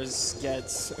beginners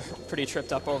get pretty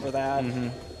tripped up over that. Mm-hmm.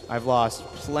 I've lost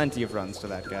plenty of runs to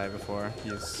that guy before.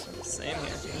 He's Same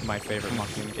here. my favorite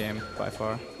monkey in the game by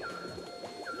far.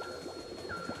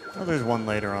 Well, there's one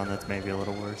later on that's maybe a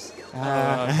little worse.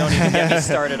 Don't even get me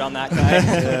started on that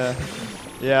guy.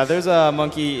 Yeah, there's a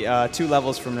monkey 2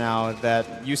 levels from now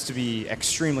that used to be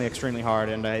extremely, extremely hard,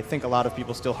 and I think a lot of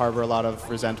people still harbor a lot of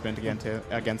resentment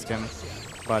against him.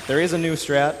 But there is a new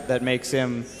strat that makes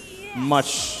him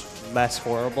much less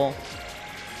horrible.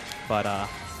 But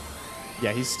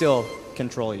yeah, he still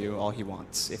control you all he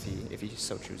wants if he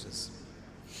so chooses.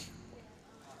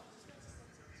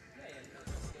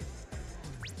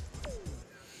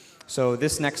 So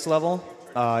this next level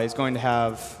is going to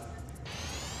have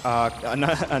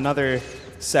another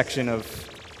section of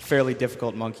fairly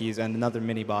difficult monkeys and another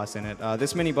mini-boss in it.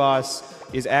 This mini-boss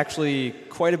is actually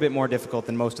quite a bit more difficult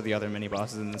than most of the other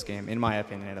mini-bosses in this game, in my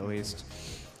opinion at least.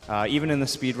 Even in the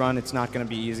speedrun, it's not going to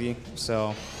be easy,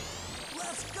 so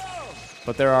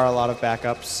But there are a lot of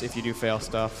backups if you do fail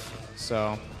stuff.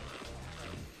 So.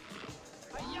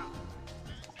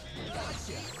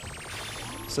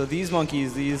 So these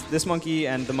monkeys, this monkey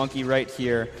and the monkey right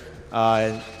here,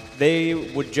 they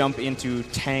would jump into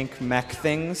tank mech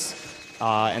things,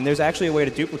 and there's actually a way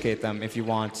to duplicate them if you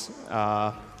want.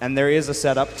 And there is a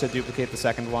setup to duplicate the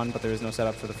second one, but there is no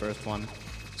setup for the first one.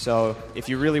 So if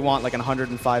you really want like an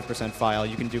 105% file,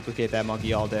 you can duplicate that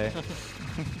monkey all day.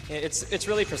 It's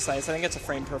really precise. I think it's a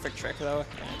frame perfect trick though.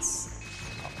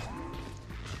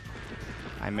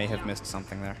 I may have missed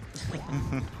something there.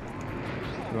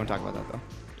 We won't talk about that though.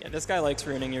 Yeah, this guy likes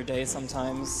ruining your day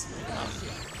sometimes.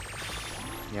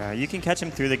 Yeah, you can catch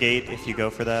him through the gate if you go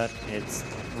for that. It's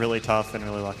really tough and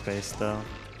really luck-based, though.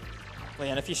 Well,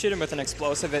 yeah, and if you shoot him with an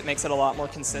explosive, it makes it a lot more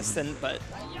consistent, but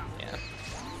yeah.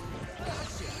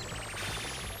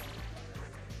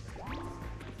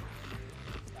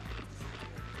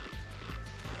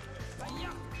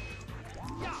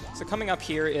 So coming up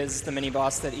here is the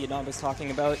mini-boss that Enob was talking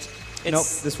about. Nope,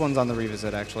 this one's on the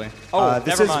revisit, actually. Oh, this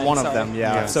never is mind, one sorry. of them,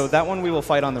 yeah. Yes. So that one we will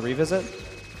fight on the revisit,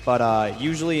 but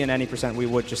usually in any percent we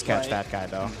would just catch Right. that guy,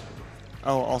 though.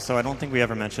 Oh, also, I don't think we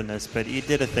ever mentioned this, but he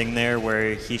did a thing there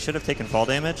where he should have taken fall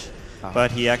damage,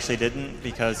 but he actually didn't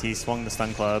because he swung the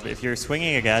stun club. If you're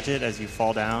swinging a gadget as you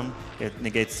fall down, it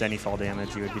negates any fall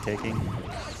damage you would be taking.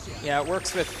 Yeah, it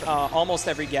works with almost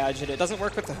every gadget. It doesn't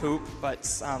work with the hoop, but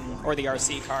or the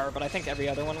RC car, but I think every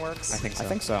other one works. I think so. I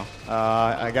think so.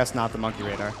 I guess not the monkey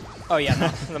radar. Oh yeah, no,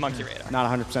 the monkey radar. Not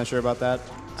 100% sure about that.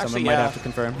 Someone Actually, might yeah. have to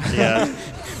confirm. Yeah.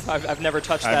 I've never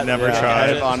touched I've that. never Yeah, tried.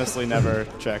 I've honestly never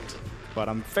checked, but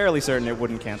I'm fairly certain it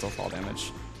wouldn't cancel fall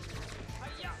damage.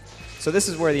 So this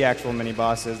is where the actual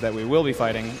mini-boss is that we will be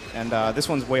fighting, and this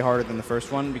one's way harder than the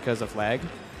first one because of lag.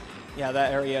 Yeah,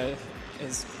 that area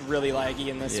is really laggy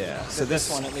in this. Yeah, th- so this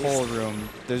one at whole least. room,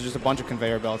 there's just a bunch of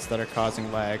conveyor belts that are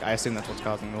causing lag. I assume that's what's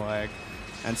causing the lag.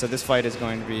 And so this fight is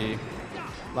going to be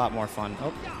a lot more fun.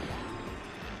 Oh.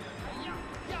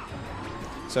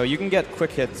 So you can get quick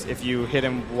hits if you hit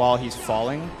him while he's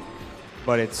falling,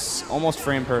 but it's almost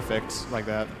frame perfect like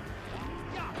that.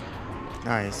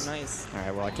 Nice. Nice. All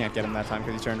right, well, I can't get him that time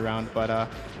because he turned around, but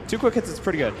 2 quick hits is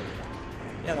pretty good.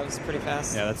 Yeah, that was pretty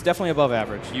fast. Yeah, that's definitely above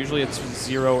average. Usually it's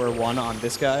 0 or 1 on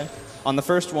this guy. On the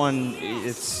first one,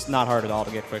 it's not hard at all to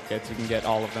get quick hits. You can get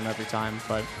all of them every time,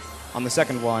 but on the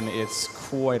second one, it's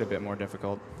quite a bit more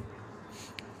difficult.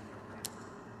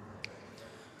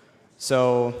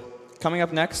 So coming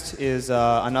up next is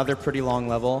another pretty long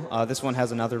level. This one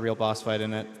has another real boss fight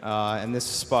in it, and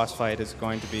this boss fight is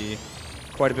going to be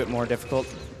quite a bit more difficult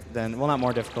than, well, not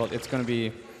more difficult, it's going to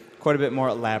be quite a bit more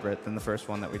elaborate than the first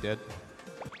one that we did.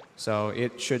 So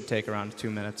it should take around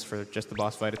 2 minutes for just the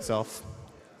boss fight itself.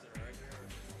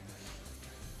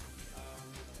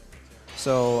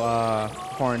 So,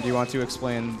 Horn, do you want to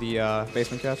explain the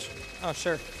basement catch? Oh,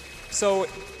 sure. So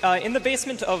in the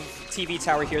basement of TV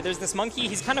Tower here, there's this monkey.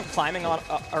 He's kind of climbing on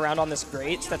around on this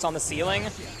grate that's on the ceiling,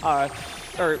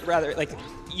 or rather, like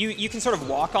you can sort of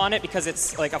walk on it because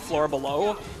it's like a floor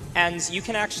below, and you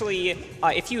can actually,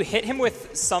 if you hit him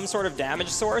with some sort of damage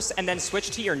source and then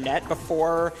switch to your net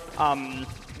before,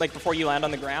 before you land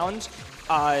on the ground.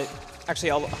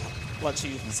 Actually, I'll let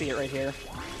you see it right here.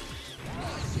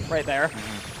 Right there.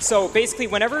 So basically,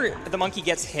 whenever the monkey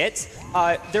gets hit,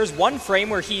 there's one frame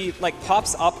where he like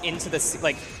pops up into the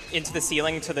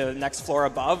ceiling to the next floor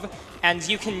above, and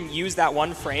you can use that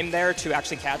one frame there to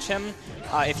actually catch him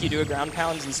if you do a ground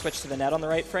pound and switch to the net on the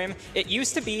right frame. It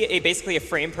used to be basically a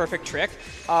frame perfect trick,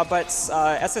 but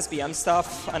SSBM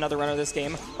stuff, another runner of this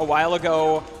game, a while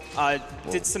ago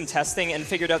did some testing and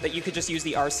figured out that you could just use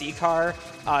the RC car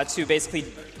to basically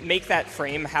make that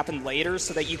frame happen later,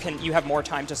 so that you have more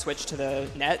time to switch to the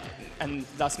net, and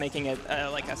thus making it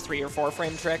like a 3 or 4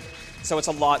 frame trick. So it's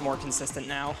a lot more consistent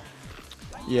now.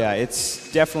 Yeah,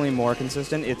 it's definitely more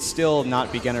consistent. It's still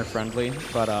not beginner friendly,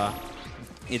 but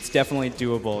it's definitely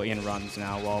doable in runs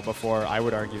now, while before I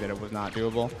would argue that it was not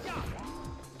doable.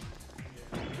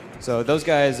 So those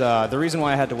guys, the reason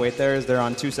why I had to wait there is they're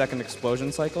on 2-second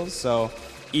explosion cycles, so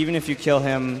even if you kill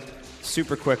him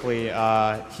super quickly,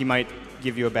 he might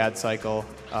give you a bad cycle,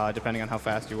 depending on how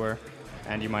fast you were,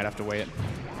 and you might have to wait.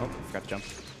 Oh, forgot to jump.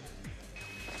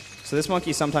 So this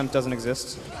monkey sometimes doesn't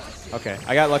exist. Okay,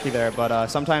 I got lucky there, but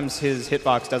sometimes his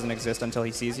hitbox doesn't exist until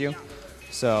he sees you.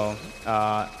 So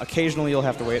occasionally you'll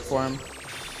have to wait for him.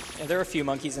 Yeah, there are a few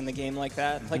monkeys in the game like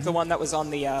that. Like the one that was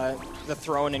on the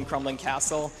throne in Crumbling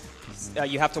Castle.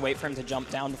 You have to wait for him to jump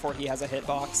down before he has a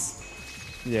hitbox.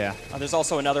 Yeah. There's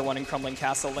also another one in Crumbling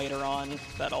Castle later on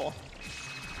that'll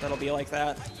be like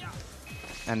that.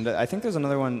 And I think there's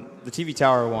another one, the TV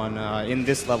tower one, in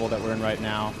this level that we're in right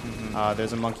now.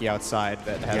 There's a monkey outside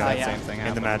that has that same thing In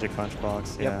happen. the Magic Punch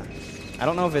box, yeah. I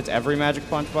don't know if it's every Magic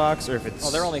Punch box or if it's...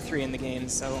 Well, there are only 3 in the game,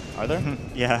 so... Are there?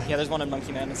 Yeah. Yeah, there's one in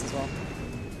Monkey Madness as well.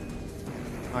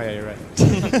 Oh yeah, you're right.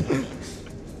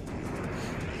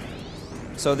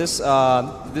 So this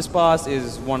boss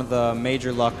is one of the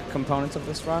major luck components of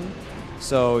this run.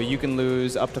 So you can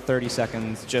lose up to 30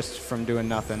 seconds just from doing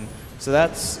nothing. So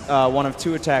that's one of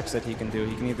 2 attacks that he can do.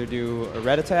 He can either do a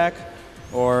red attack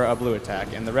or a blue attack.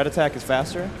 And the red attack is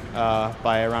faster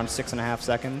by around 6.5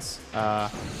 seconds.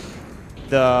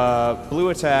 The blue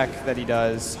attack that he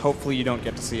does, hopefully you don't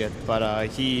get to see it, but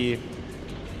he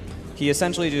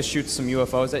essentially just shoots some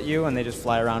UFOs at you, and they just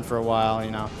fly around for a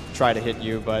while, try to hit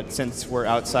you. But since we're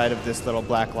outside of this little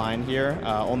black line here,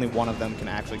 only one of them can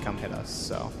actually come hit us.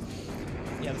 So.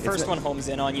 Yeah, the first one homes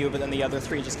in on you, but then the other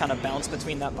 3 just kind of bounce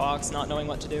between that box, not knowing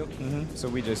what to do. So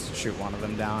we just shoot one of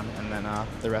them down, and then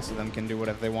the rest of them can do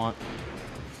whatever they want.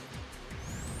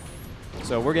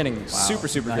 So we're getting super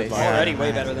good luck. Already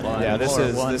way better than Yeah, this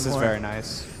is more. very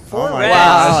nice. 4 reds.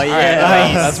 Wow,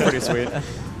 yeah. That's pretty sweet.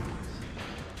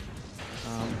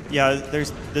 Yeah,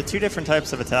 there's the 2 different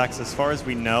types of attacks. As far as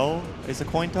we know, is a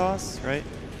coin toss, right?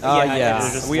 Yeah,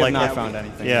 just we have like- not yeah, found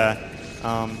anything. Yeah.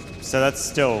 So that's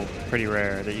still pretty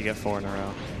rare that you get 4 in a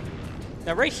row.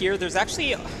 Now right here, there's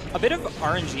actually a bit of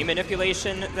RNG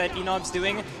manipulation that Enob's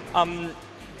doing.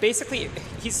 Basically,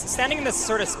 he's standing in this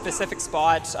sort of specific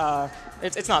spot.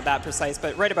 It's not that precise,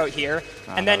 but right about here.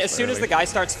 And then as soon as the guy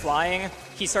starts flying,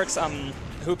 he starts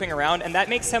hooping around, and that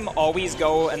makes him always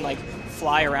go and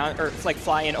fly around, or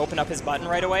fly and open up his button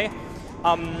right away.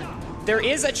 There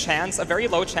is a chance, a very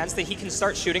low chance, that he can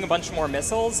start shooting a bunch more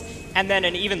missiles, and then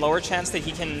an even lower chance that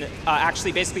he can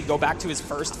actually basically go back to his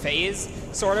first phase,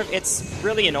 sort of. It's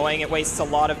really annoying. It wastes a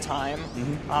lot of time.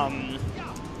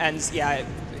 And yeah,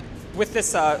 with this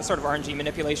sort of RNG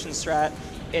manipulation strat,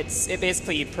 it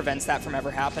basically prevents that from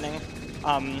ever happening.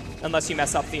 Unless you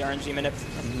mess up the RNG manip,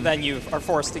 then you are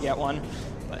forced to get one.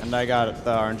 And I got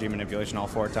the RNG manipulation all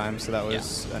 4 times, so that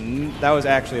was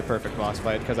actually a perfect boss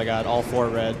fight because I got all 4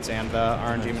 reds and the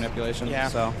RNG manipulation. Yeah.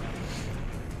 So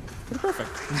pretty perfect.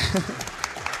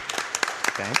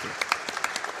 Thank you.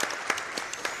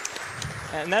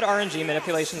 And that RNG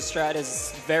manipulation strat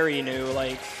is very new.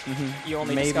 You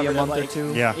only Maybe discovered a month it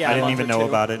or 2. Yeah, Yeah, I a didn't month even or know 2.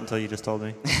 about it until you just told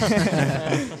me.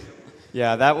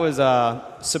 Yeah, that was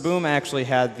Saboom actually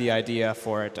had the idea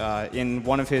for it in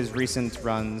one of his recent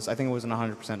runs. I think it was an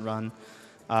 100% run.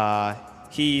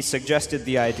 He suggested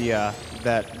the idea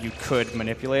that you could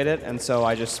manipulate it, and so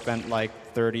I just spent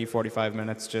 30, 45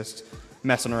 minutes just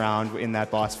messing around in that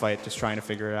boss fight, just trying to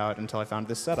figure it out until I found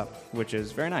this setup, which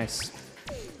is very nice.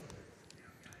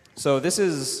 So this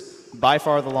is by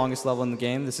far the longest level in the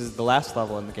game. This is the last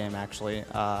level in the game, actually,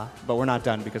 but we're not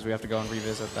done because we have to go and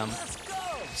revisit them.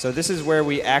 So this is where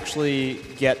we actually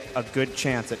get a good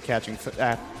chance at catching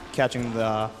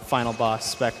the final boss,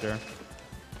 Spectre,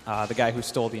 the guy who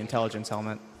stole the intelligence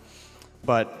helmet.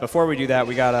 But before we do that,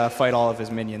 we gotta fight all of his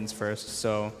minions first.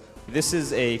 So this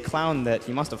is a clown that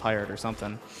he must have hired or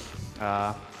something.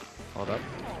 Hold up,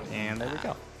 and there we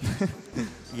go.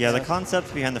 Yeah, the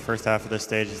concept behind the first half of this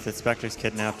stage is that Spectre's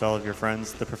kidnapped all of your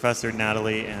friends, the Professor,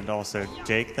 Natalie, and also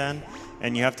Jake then.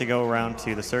 And you have to go around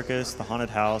to the circus, the haunted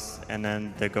house, and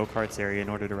then the go-karts area in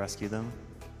order to rescue them.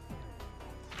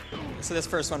 So this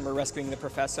first one, we're rescuing the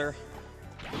Professor.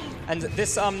 And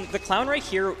this, the clown right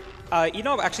here,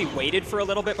 Enob actually waited for a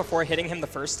little bit before hitting him the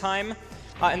first time.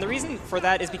 And the reason for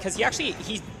that is because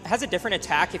he has a different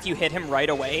attack if you hit him right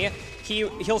away.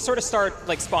 He'll sort of start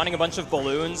spawning a bunch of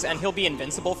balloons, and he'll be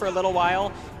invincible for a little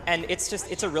while. And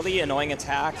it's a really annoying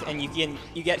attack, and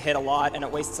you get hit a lot, and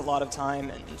it wastes a lot of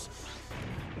time.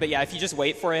 But yeah, if you just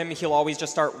wait for him, he'll always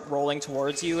just start rolling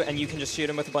towards you, and you can just shoot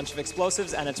him with a bunch of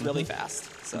explosives, and it's really fast.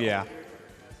 So. Yeah,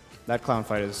 that clown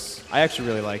fight I actually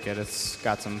really like it. It's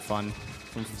got some fun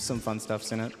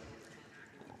stuffs in it.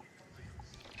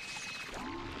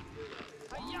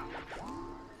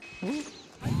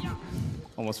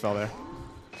 Almost fell there.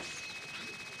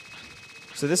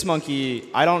 So this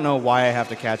monkey, I don't know why I have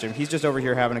to catch him. He's just over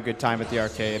here having a good time at the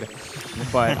arcade.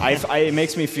 But it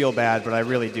makes me feel bad, but I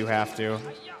really do have to.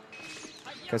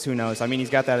 Because who knows? I mean, he's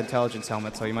got that intelligence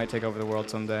helmet, so he might take over the world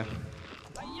someday.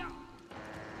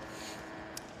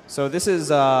 So this is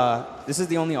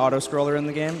the only auto-scroller in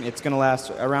the game. It's going to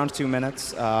last around 2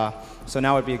 minutes. So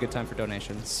now would be a good time for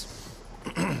donations.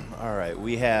 All right,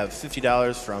 we have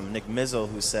 $50 from Nick Mizzle,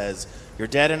 who says, "Your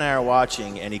dad and I are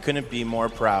watching, and he couldn't be more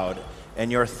proud.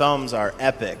 And your thumbs are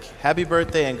epic. Happy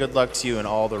birthday and good luck to you and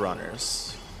all the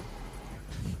runners."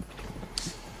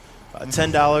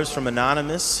 $10 from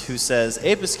Anonymous, who says,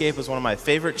 Ape Escape was one of my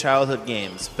favorite childhood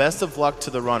games. Best of luck to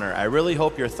the runner. I really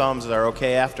hope your thumbs are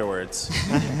okay afterwards.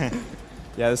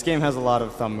 Yeah, this game has a lot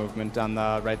of thumb movement on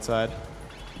the right side.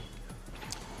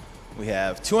 We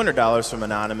have $200 from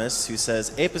Anonymous, who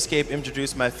says, Ape Escape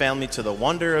introduced my family to the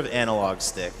wonder of analog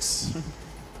sticks.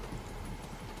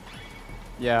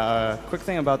 Yeah, quick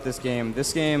thing about this game.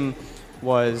 This game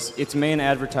was, its main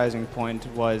advertising point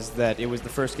was that it was the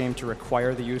first game to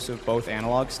require the use of both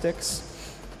analog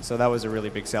sticks. So that was a really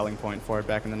big selling point for it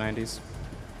back in the 90s.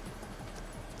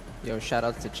 Yo, shout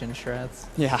out to Chin Strats.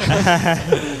 Yeah.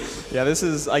 Yeah, this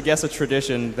is, I guess, a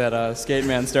tradition that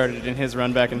Skateman started in his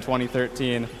run back in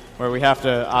 2013, where we have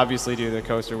to obviously do the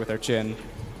coaster with our chin,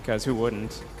 because who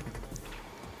wouldn't?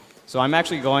 So I am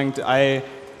actually going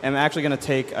to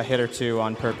take a hit or two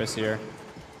on purpose here.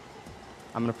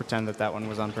 I'm going to pretend that one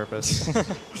was on purpose.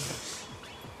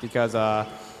 Because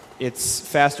it's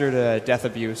faster to death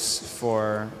abuse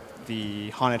for the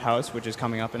haunted house, which is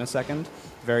coming up in a second.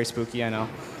 Very spooky, I know.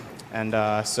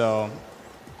 And so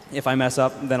if I mess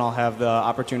up, then I'll have the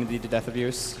opportunity to death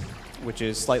abuse, which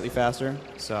is slightly faster.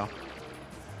 So.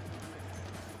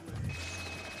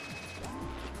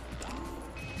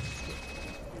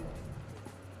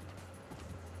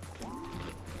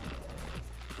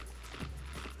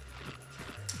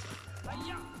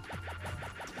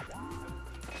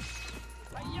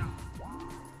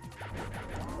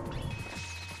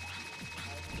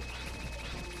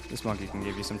 This monkey can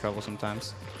give you some trouble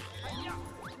sometimes.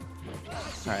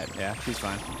 Alright, yeah, he's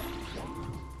fine.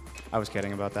 I was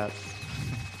kidding about that.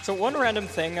 So one random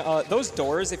thing, those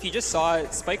doors, if you just saw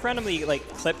it, Spike randomly like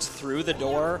clipped through the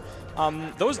door.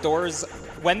 Those doors,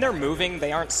 when they're moving,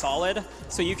 they aren't solid,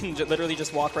 so you can literally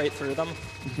just walk right through them.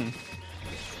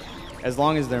 As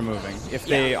long as they're moving. If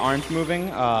they aren't moving,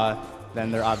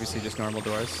 then they're obviously just normal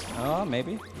doors. Oh,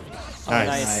 maybe. Oh,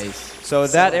 nice. So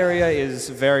that area is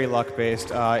very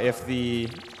luck-based. If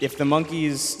the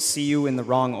monkeys see you in the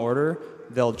wrong order,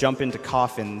 they'll jump into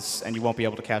coffins, and you won't be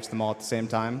able to catch them all at the same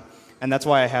time. And that's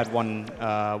why I had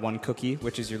one cookie,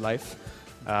 which is your life.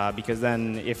 Because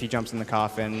then if he jumps in the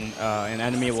coffin, an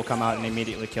enemy will come out and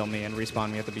immediately kill me and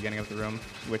respawn me at the beginning of the room,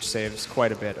 which saves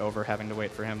quite a bit over having to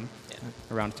wait for him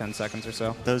around 10 seconds or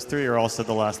so. Those three are also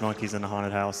the last monkeys in the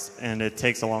haunted house, and it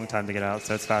takes a long time to get out,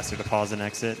 so it's faster to pause and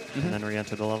exit and then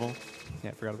re-enter the level.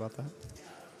 Yeah, I forgot about that.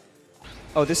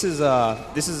 Oh, this is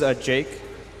Jake.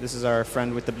 This is our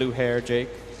friend with the blue hair, Jake.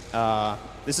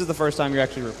 This is the first time you're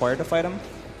actually required to fight him,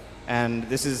 and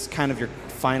this is kind of your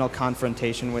final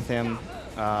confrontation with him,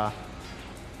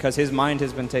 because his mind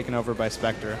has been taken over by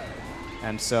Spectre,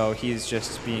 and so he's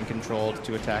just being controlled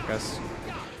to attack us.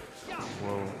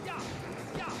 Whoa.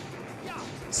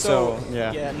 So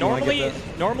yeah.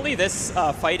 Normally this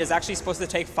fight is actually supposed to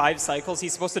take 5 cycles.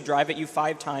 He's supposed to drive at you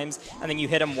 5 times, and then you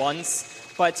hit him once.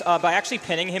 But by actually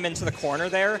pinning him into the corner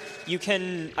there, you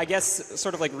can, I guess,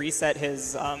 sort of like reset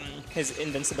his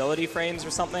invincibility frames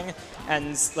or something,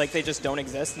 and like they just don't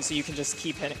exist, and so you can just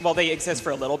keep hitting. Well, they exist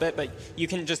for a little bit, but you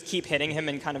can just keep hitting him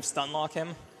and kind of stun lock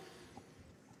him.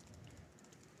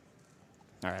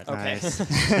 All right. Okay. Nice.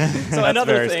 So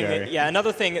another thing, scary.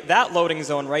 another thing, that loading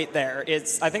zone right there,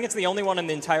 I think it's the only one in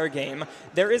the entire game.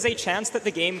 There is a chance that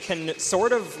the game can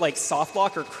sort of like soft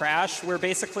lock or crash, where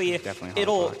basically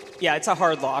it's a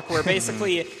hard lock, where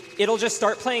basically it'll just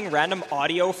start playing random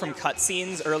audio from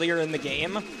cutscenes earlier in the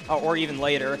game, or even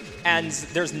later, and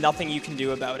there's nothing you can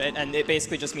do about it, and it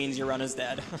basically just means your run is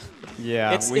dead.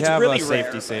 Yeah, it's we have really a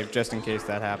safety rare, save just in case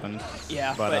that happened.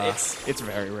 Yeah, but it's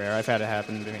very rare. I've had it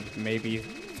happen maybe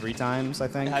 3 times, I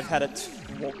think. I've had it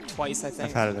twice, I think.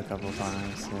 I've had it a couple of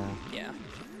times, yeah. Yeah.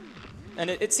 And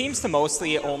it seems to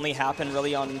mostly only happen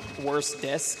really on worse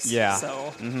discs. Yeah.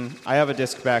 So. I have a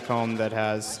disc back home that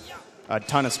has a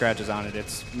ton of scratches on it.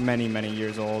 It's many, many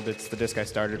years old. It's the disc I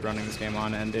started running this game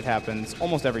on, and it happens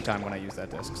almost every time when I use that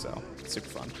disc, so it's super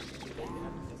fun.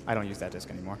 I don't use that disc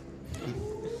anymore.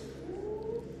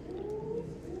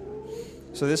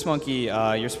 So this monkey,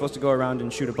 you're supposed to go around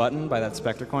and shoot a button by that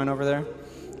Spectre coin over there,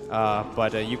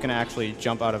 but you can actually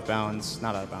jump out of bounds,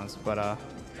 not out of bounds, but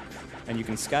and you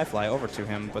can skyfly over to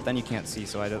him, but then you can't see,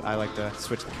 so I like to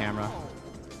switch the camera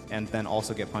and then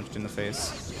also get punched in the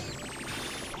face.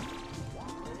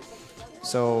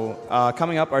 So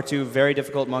coming up are 2 very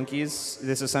difficult monkeys.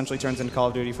 This essentially turns into Call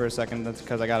of Duty for a second. That's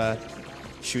because I gotta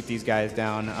shoot these guys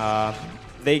down.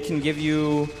 They can give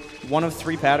you one of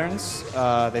 3 patterns.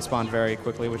 They spawn very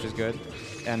quickly, which is good.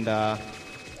 And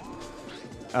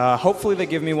hopefully they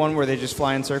give me one where they just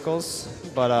fly in circles.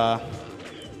 But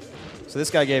so this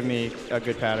guy gave me a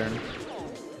good pattern.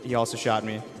 He also shot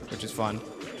me, which is fun.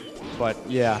 But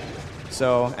yeah,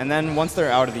 So, and then once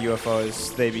they're out of the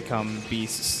UFOs, they become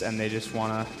beasts, and they just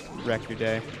want to wreck your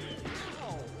day.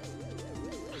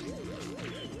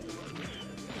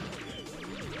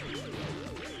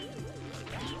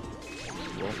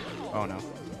 Oh no,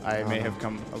 I may have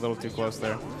come a little too close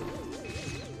there.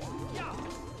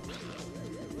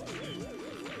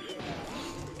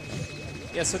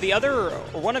 Yeah, so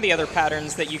one of the other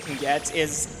patterns that you can get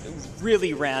is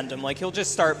really random. Like, he'll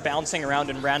just start bouncing around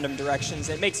in random directions.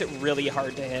 It makes it really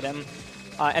hard to hit him.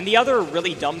 And the other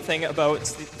really dumb thing about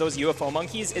those UFO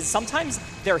monkeys is sometimes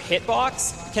their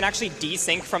hitbox can actually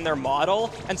desync from their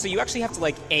model, and so you actually have to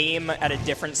like aim at a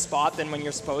different spot than when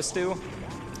you're supposed to.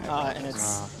 And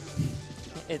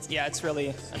it's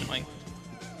really annoying.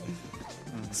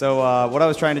 So what I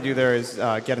was trying to do there is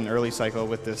get an early cycle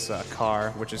with this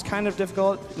car, which is kind of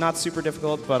difficult, not super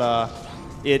difficult, but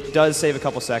it does save a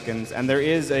couple seconds. And there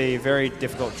is a very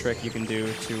difficult trick you can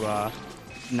do to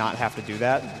not have to do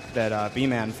that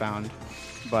B-Man found.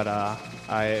 But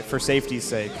for safety's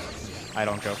sake, I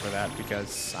don't go for that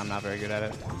because I'm not very good at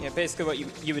it. Yeah, basically what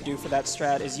you would do for that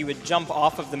strat is you would jump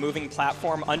off of the moving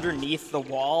platform underneath the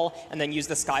wall and then use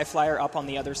the Sky Flyer up on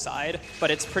the other side.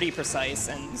 But it's pretty precise,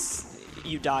 and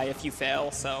you die if you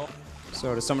fail, so...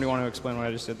 So does somebody want to explain what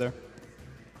I just did there?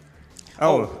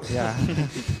 Oh, yeah. Do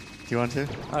you want to?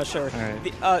 Sure.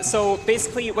 All right. So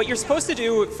basically, what you're supposed to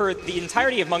do for the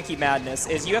entirety of Monkey Madness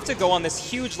is you have to go on this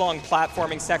huge, long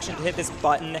platforming section to hit this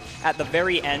button at the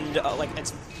very end. Like,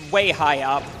 it's way high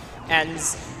up, and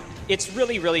it's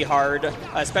really, really hard,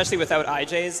 especially without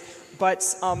IJs. But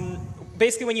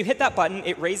basically, when you hit that button,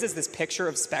 it raises this picture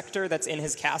of Spectre that's in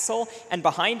his castle, and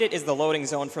behind it is the loading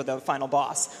zone for the final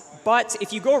boss. But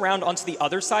if you go around onto the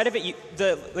other side of it,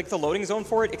 the loading zone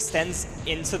for it extends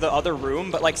into the other room,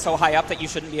 but like so high up that you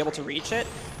shouldn't be able to reach it.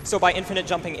 So by infinite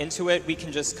jumping into it, we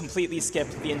can just completely skip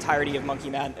the entirety of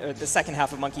the second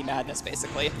half of Monkey Madness,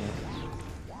 basically.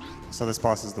 So this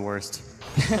boss is the worst.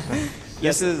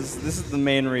 This is the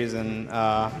main reason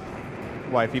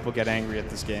why people get angry at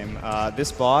this game.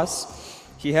 This boss,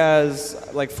 he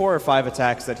has like 4 or 5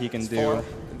 attacks that he can do.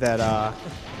 That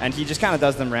and he just kind of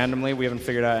does them randomly. We haven't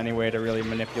figured out any way to really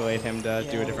manipulate him to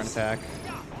do a different attack.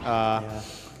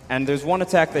 And there's one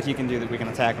attack that he can do that we can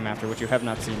attack him after, which you have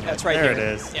not seen yet. That's right There here.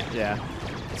 it is. Yeah.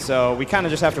 So we kind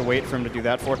of just have to wait for him to do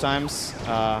that 4 times,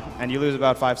 and you lose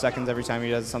about 5 seconds every time he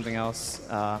does something else.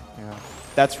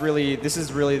 This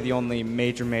is really the only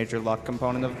major luck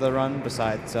component of the run,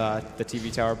 besides the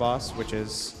TV tower boss, which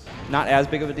is not as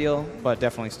big of a deal, but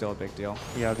definitely still a big deal.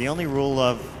 Yeah, the only rule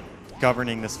of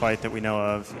governing this fight that we know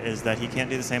of is that he can't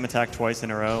do the same attack twice in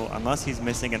a row unless he's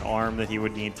missing an arm that he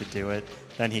would need to do it.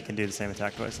 Then he can do the same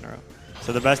attack twice in a row.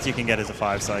 So the best you can get is a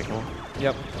 5 cycle.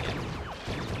 Yep.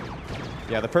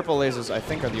 Yeah, the purple lasers I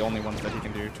think are the only ones that he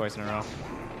can do twice in a row.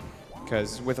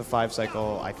 Because with a 5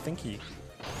 cycle, I think he...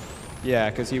 Yeah,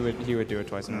 because he would do it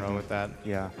twice in a row with that.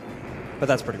 Yeah. But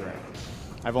that's pretty rare.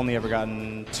 I've only ever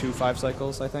gotten 2 5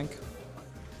 cycles, I think.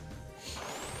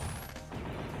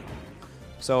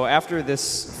 So after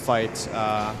this fight,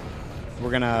 we're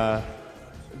gonna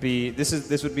be.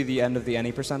 This would be the end of the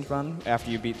any % run after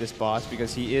you beat this boss,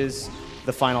 because he is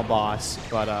the final boss.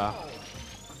 But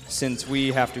since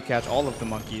we have to catch all of the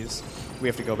monkeys, we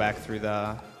have to go back through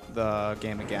the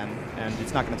game again, and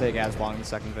it's not going to take as long the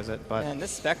second visit. But Man, this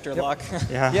Spectre luck.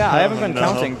 yeah, I haven't been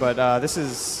counting, but this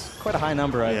is quite a high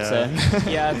number, I'd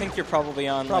say. Yeah, I think you're probably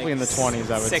on Probably like in the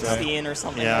 20s, I would say. 16 or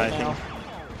something Yeah, right I now. think-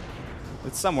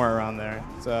 It's somewhere around there.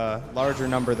 It's a larger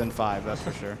number than 5, that's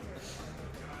for sure.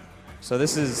 So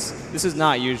this is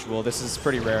not usual. This is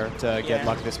pretty rare to get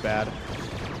luck this bad,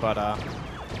 but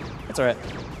it's all right.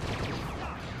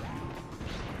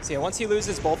 So yeah, once he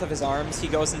loses both of his arms, he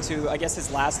goes into, I guess,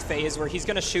 his last phase where he's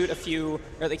going to shoot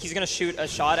he's going to shoot a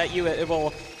shot at you. It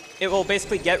will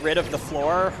basically get rid of the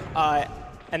floor,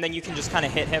 and then you can just kind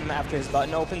of hit him after his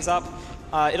button opens up.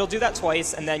 It'll do that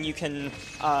twice, and then you can,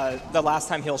 the last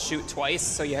time he'll shoot twice,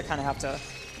 so you kind of have to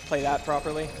play that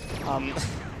properly.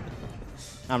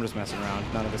 I'm just messing around.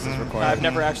 None of this is required. I've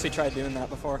never actually tried doing that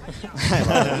before.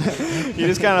 You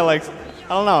just kind of like, I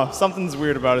don't know, something's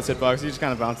weird about his hitbox. He just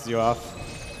kind of bounces you off.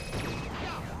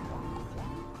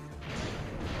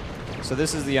 So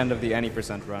this is the end of the any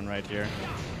 % run right here.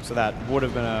 So that would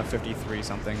have been a 53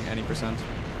 something any %.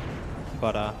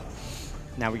 But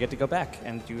now we get to go back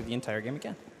and do the entire game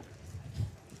again.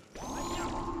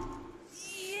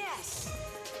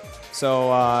 So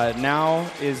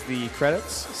now is the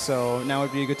credits. So now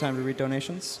would be a good time to read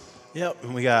donations. Yep,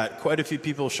 and we got quite a few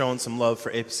people showing some love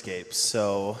for Ape Escape.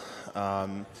 So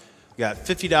We got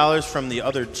 $50 from the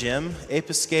other Jim. Ape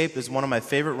Escape is one of my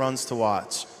favorite runs to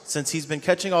watch. Since he's been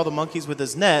catching all the monkeys with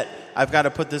his net, I've got to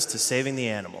put this to saving the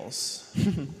animals.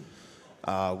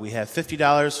 We have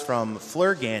 $50 from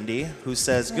Fleur Gandy, who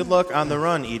says, good luck on the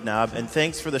run, Eadnob, and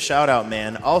thanks for the shout-out,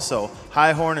 man. Also,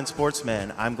 hi, Horn and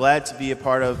Sportsman. I'm glad to be a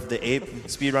part of the Ape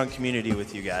Speedrun community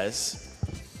with you guys.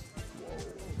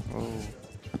 Oh.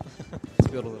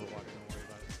 Spilled a little water.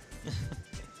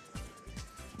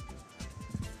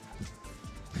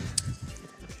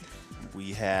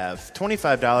 We have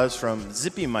 $25 from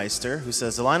Zippy Meister, who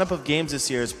says, the lineup of games this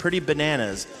year is pretty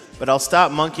bananas, but I'll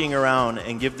stop monkeying around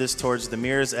and give this towards the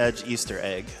Mirror's Edge Easter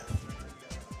egg.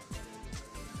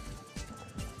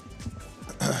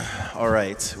 All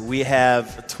right, we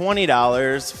have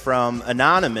 $20 from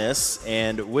Anonymous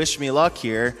and Wish Me Luck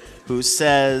here, who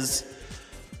says,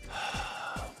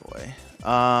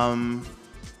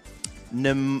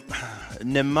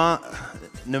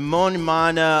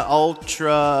 Pneumomana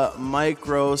ultra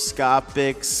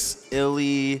microscopics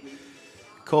illy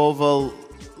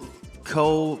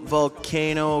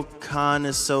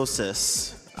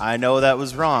volcanoconiosis. I know that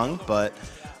was wrong, but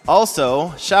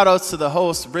also shout outs to the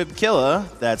host Rib Killa,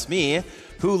 that's me,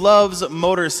 who loves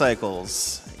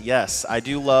motorcycles. Yes, I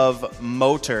do love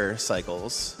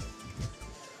motorcycles.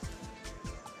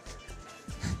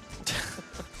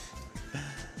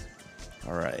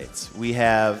 All right, we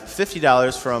have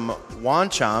 $50 from Juan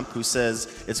Chomp, who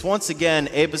says, it's once again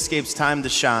Ape Escape's time to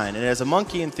shine, and as a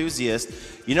monkey enthusiast,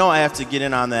 you know I have to get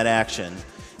in on that action.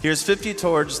 Here's 50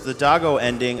 towards the doggo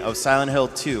ending of Silent Hill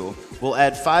 2. We'll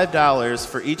add $5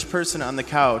 for each person on the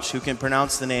couch who can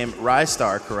pronounce the name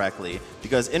Rystar correctly,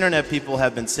 because internet people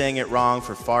have been saying it wrong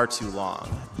for far too long.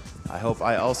 I hope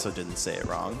I also didn't say it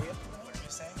wrong.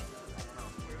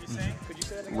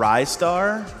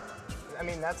 Rystar? I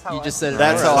mean, that's how You just said it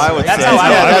That's right. how I would say it. That's how I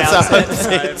Yeah, would that's how I would pronounce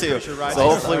say it too. So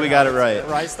hopefully we got it right.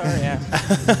 Rystar, yeah.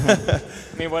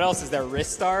 I mean, what else is there?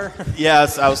 Ristar?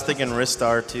 Yes, I was thinking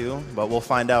Ristar too, but we'll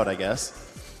find out, I guess.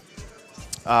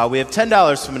 We have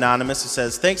 $10 from Anonymous, who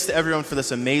says, thanks to everyone for this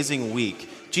amazing week.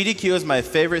 GDQ is my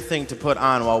favorite thing to put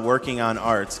on while working on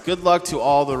arts. Good luck to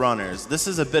all the runners. This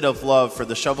is a bit of love for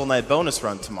the Shovel Knight bonus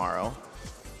run tomorrow.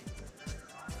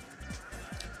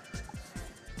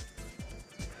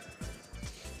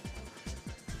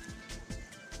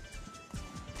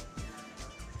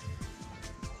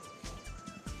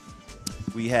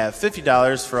 We have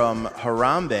 $50 from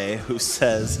Harambe, who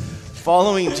says,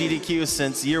 following GDQ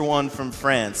since year one from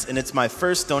France, and it's my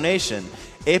first donation.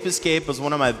 Ape Escape was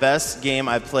one of my best game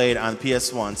I played on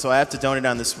PS1, so I have to donate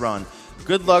on this run.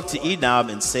 Good luck to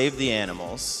Eadnob and save the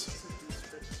animals.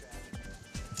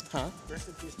 Huh?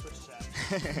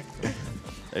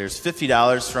 There's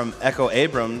 $50 from Echo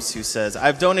Abrams, who says,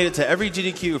 I've donated to every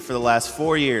GDQ for the last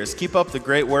 4 years. Keep up the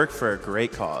great work for a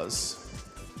great cause.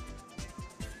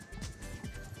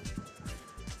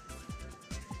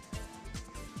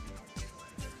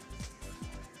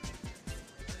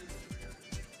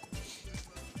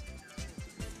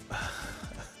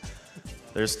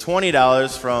 There's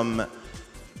 $20 from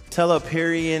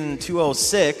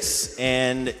Telaperian206,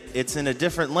 and it's in a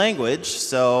different language,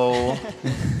 so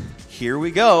here we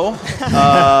go.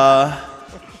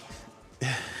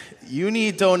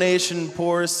 Uni donation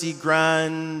por si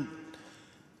gran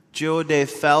jo de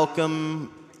falcum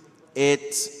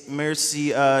et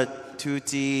merci a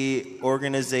tutti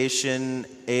organization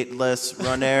et les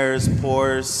runners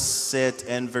por cet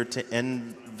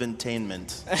entertainment.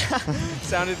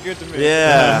 Sounded good to me.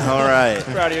 Yeah, all right.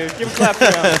 Proud of you. Give a clap for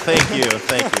him. Thank you.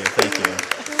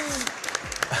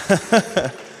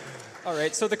 All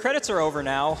right, so the credits are over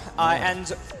now,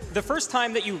 and the first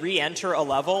time that you re-enter a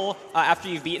level after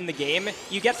you've beaten the game,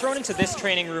 you get thrown into this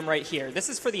training room right here. This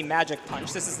is for the Magic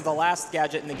Punch. This is the last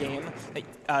gadget in the game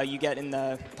that you get in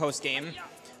the post-game.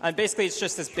 And basically, it's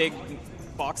just this big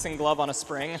boxing glove on a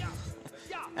spring.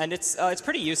 And it's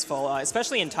pretty useful,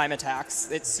 especially in time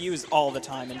attacks. It's used all the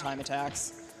time in time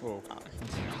attacks. Whoa.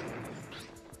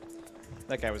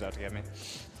 That guy was out to get me.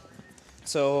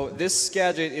 So this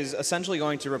gadget is essentially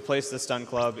going to replace the stun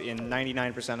club in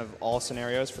 99% of all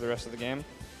scenarios for the rest of the game,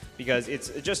 because it's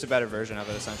just a better version of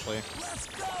it, essentially.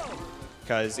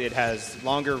 Because it has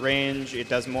longer range, it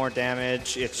does more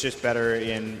damage, it's just better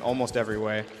in almost every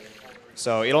way.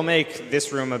 So it'll make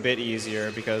this room a bit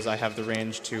easier because I have the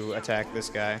range to attack this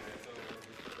guy.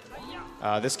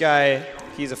 This guy,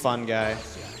 he's a fun guy.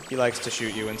 He likes to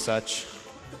shoot you and such.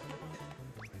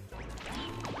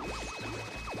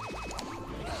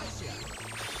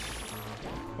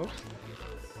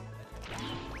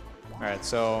 Alright,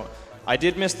 so I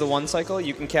did miss the one cycle.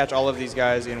 You can catch all of these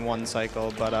guys in one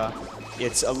cycle, but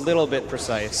it's a little bit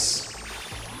precise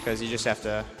because you just have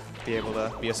to be able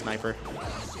to be a sniper.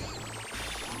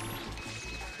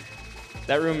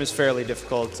 That room is fairly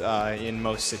difficult in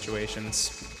most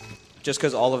situations, just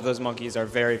because all of those monkeys are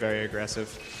very, very aggressive.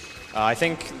 I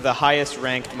think the highest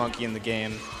ranked monkey in the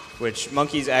game, which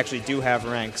monkeys actually do have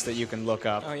ranks that you can look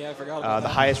up. Oh yeah, I forgot about The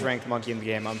that. highest ranked monkey in the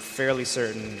game, I'm fairly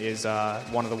certain, is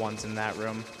one of the ones in that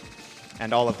room.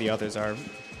 And all of the others are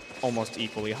almost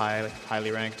equally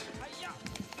highly ranked.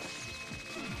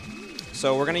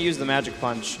 So we're going to use the Magic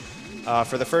Punch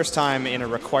for the first time in a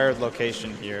required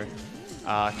location here.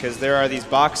 Because there are these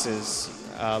boxes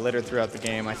littered throughout the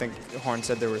game. I think Horn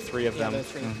said there were 3 of them. Yeah,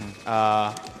 there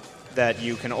are 3. That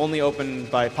you can only open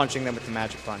by punching them with the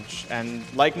Magic Punch. And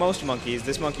like most monkeys,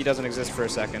 this monkey doesn't exist for a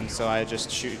second, so I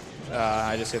just shoot,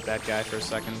 I just hit that guy for a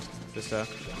second, just to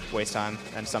waste time.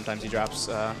 And sometimes he drops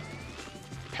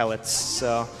pellets,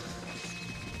 so.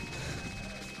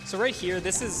 So right here,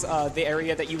 this is the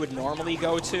area that you would normally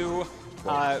go to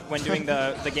when doing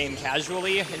the game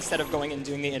casually, instead of going and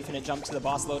doing the infinite jump to the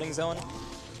boss loading zone.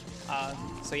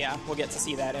 So yeah, we'll get to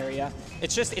see that area.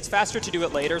 It's faster to do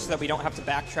it later so that we don't have to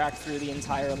backtrack through the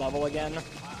entire level again,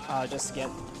 just to get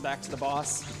back to the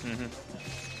boss. Mm-hmm.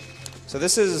 So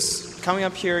this is, coming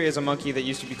up here is a monkey that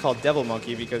used to be called Devil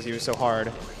Monkey because he was so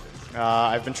hard.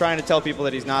 I've been trying to tell people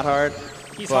that he's not hard.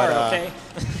 He's but, hard, okay?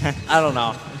 I don't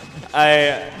know.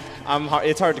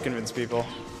 It's hard to convince people.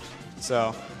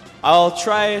 So I'll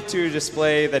try to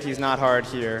display that he's not hard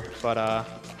here, but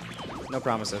no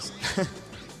promises.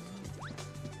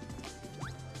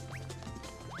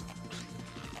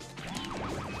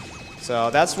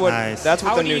 So that's what How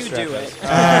the do new you strap do is. it?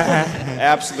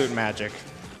 Absolute magic.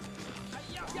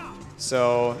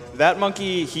 So that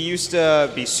monkey, he used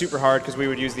to be super hard because we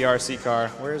would use the RC car.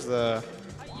 Where's the?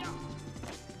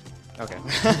 Okay,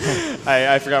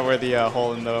 I forgot where the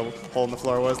hole in the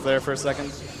floor was there for a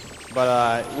second.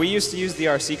 But we used to use the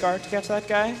RC car to catch that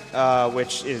guy,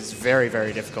 which is very,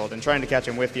 very difficult. And trying to catch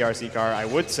him with the RC car, I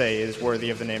would say, is worthy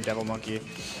of the name Devil Monkey.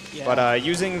 Yeah. But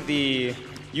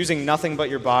using nothing but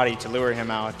your body to lure him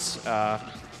out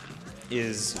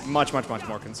is much, much, much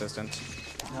more consistent.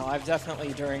 No, I've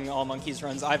definitely, during all Monkeys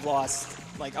runs, I've lost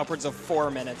like upwards of 4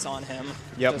 minutes on him.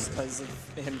 Yep. Just because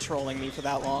of him trolling me for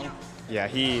that long. Yeah,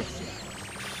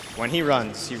 when he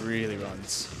runs, he really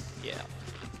runs. Yeah.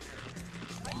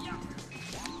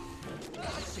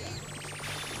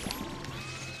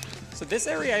 So this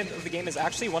area of the game is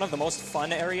actually one of the most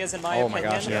fun areas in my Oh opinion.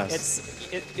 my gosh, yes.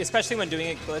 Especially when doing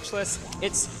it glitchless.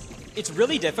 It's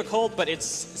really difficult, but it's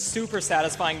super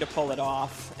satisfying to pull it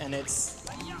off, and it's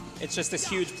just this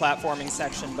huge platforming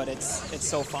section, but it's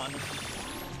so fun.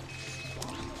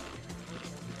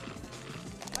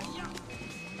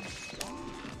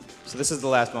 So this is the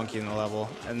last monkey in the level,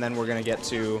 and then we're going to get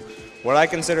to what I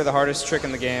consider the hardest trick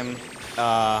in the game.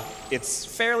 It's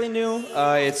fairly new.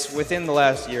 It's within the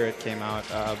last year it came out,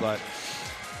 but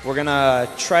we're going to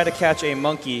try to catch a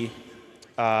monkey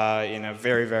in a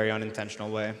very, very unintentional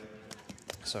way.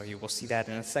 So you will see that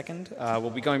in a second. We'll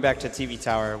be going back to TV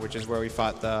Tower, which is where we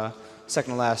fought the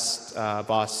second to last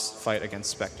boss fight against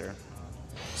Spectre.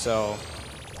 So,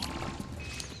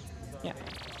 yeah,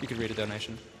 you could read a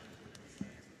donation.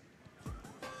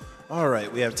 All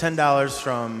right, we have $10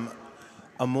 from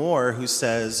Amor, who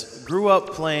says, grew up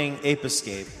playing Ape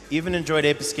Escape. Even enjoyed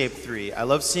Ape Escape 3. I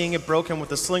love seeing it broken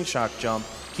with a slingshot jump.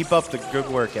 Keep up the good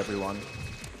work, everyone.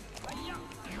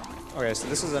 Okay, so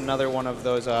this is another one of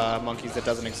those monkeys that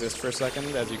doesn't exist for a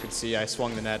second. As you can see, I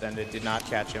swung the net and it did not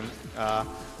catch him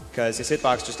because his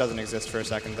hitbox just doesn't exist for a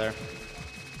second there.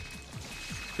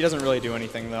 He doesn't really do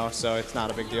anything though, so it's not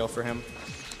a big deal for him.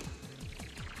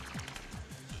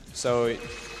 So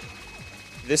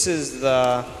this is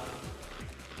a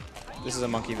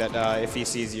monkey that if he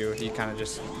sees you, he kind of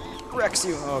just wrecks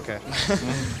you. Oh, okay.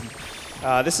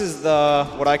 This is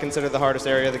what I consider the hardest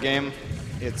area of the game.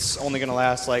 It's only going to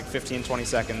last like 15, 20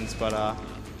 seconds, but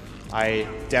I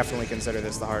definitely consider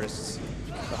this the hardest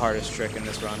trick in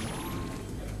this run.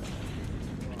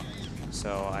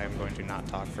 So I am going to not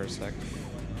talk for a sec.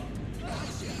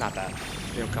 Not that.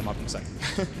 It'll come up in a second.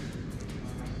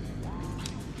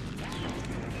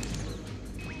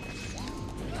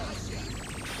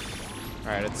 All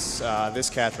right, it's this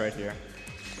catch right here.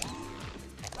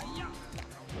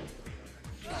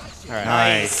 All right.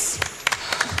 Nice.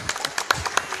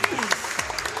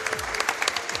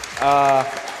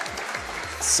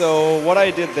 So what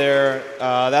I did there,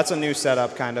 that's a new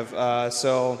setup, kind of.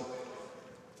 So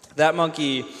that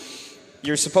monkey,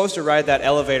 you're supposed to ride that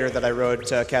elevator that I rode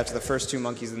to catch the first 2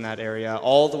 monkeys in that area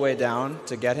all the way down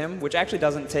to get him, which actually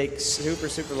doesn't take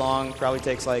super long, probably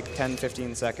takes like 10,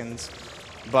 15 seconds.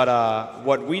 But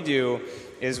what we do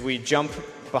is we jump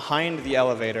behind the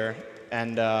elevator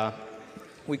and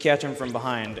we catch him from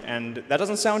behind. And that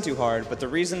doesn't sound too hard, but the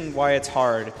reason why it's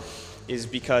hard is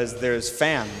because there's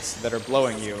fans that are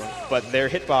blowing you, but their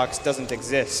hitbox doesn't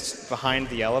exist behind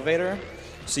the elevator.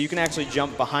 So you can actually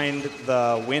jump behind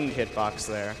the wind hitbox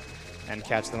there and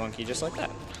catch the monkey just like that.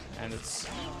 And it's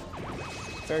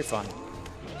very fun.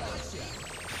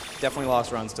 Definitely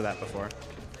lost runs to that before.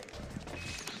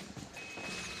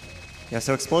 Yeah,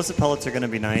 so explosive pellets are going to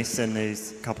be nice in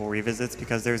these couple revisits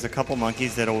because there's a couple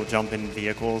monkeys that will jump in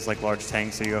vehicles like large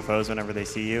tanks or UFOs whenever they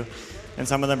see you. And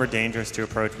some of them are dangerous to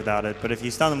approach without it. But if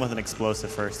you stun them with an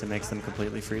explosive first, it makes them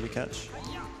completely free to catch.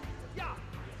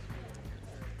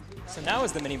 So now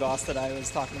is the mini boss that I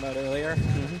was talking about earlier.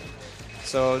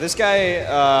 So this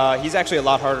guy, he's actually a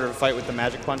lot harder to fight with the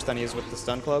magic punch than he is with the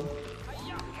stun club,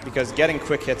 because getting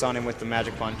quick hits on him with the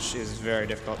magic punch is very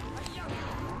difficult.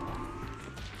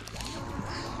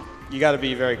 You got to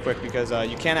be very quick because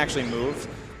you can't actually move.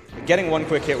 Getting 1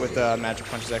 quick hit with the magic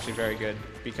punch is actually very good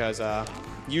because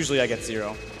usually I get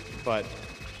 0, but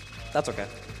that's okay.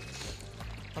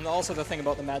 And also the thing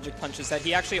about the magic punch is that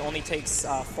he actually only takes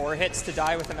 4 hits to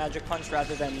die with the magic punch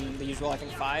rather than the usual, I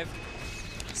think, 5.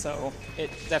 So it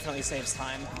definitely saves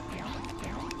time.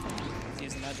 Let's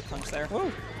use the magic punch there.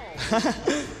 Woo!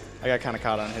 I got kind of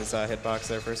caught on his hitbox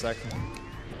there for a second.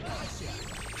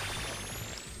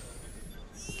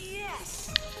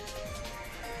 Yes.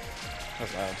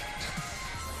 That's loud.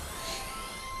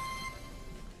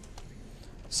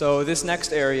 So this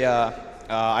next area,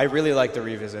 I really like the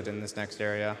revisit in this next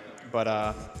area,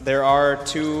 but there are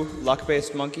 2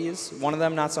 luck-based monkeys. One of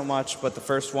them not so much, but the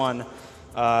first one,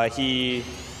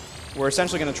 we're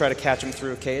essentially going to try to catch him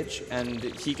through a cage, and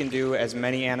he can do as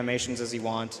many animations as he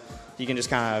wants. He can just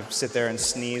kind of sit there and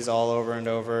sneeze all over and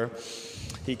over.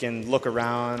 He can look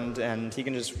around, and he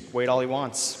can just wait all he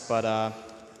wants. But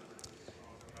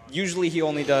usually he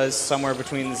only does somewhere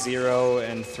between 0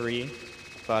 and 3,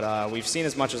 but we've seen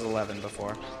as much as 11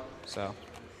 before. So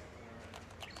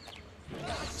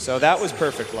that was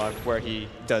perfect luck, where he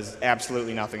does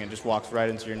absolutely nothing and just walks right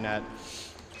into your net,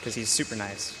 because he's super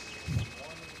nice.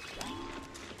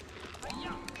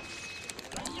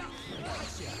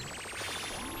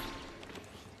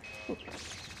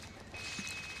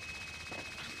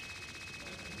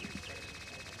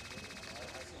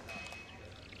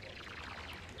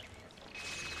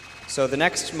 So the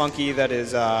next monkey that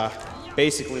is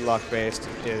basically luck-based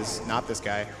is not this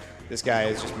guy. This guy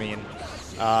is just mean.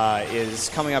 Is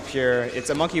coming up here. It's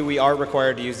a monkey we are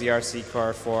required to use the RC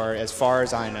car for, as far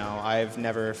as I know. I've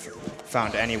never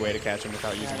found any way to catch him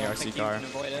without using the RC car.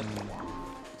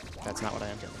 That's not what I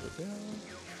am going to do.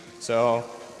 So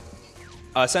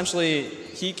essentially,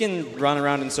 he can run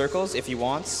around in circles if he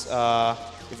wants.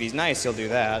 If he's nice, he'll do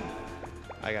that.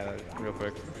 I got it real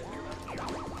quick.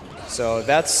 So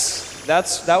that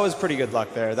was pretty good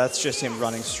luck there. That's just him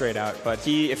running straight out. But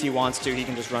if he wants to, he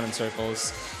can just run in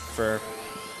circles for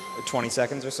 20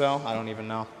 seconds or so. I don't even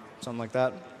know. Something like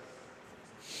that.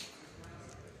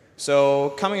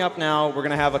 So coming up now, we're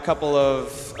going to have a couple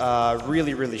of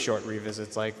really, really short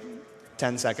revisits, like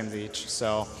 10 seconds each.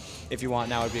 So if you want,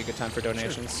 now would be a good time for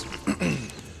donations. Sure.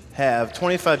 Have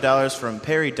 $25 from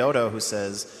Perry Dodo, who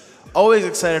says, always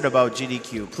excited about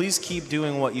GDQ. Please keep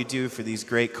doing what you do for these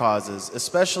great causes.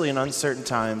 Especially in uncertain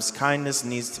times, kindness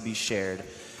needs to be shared.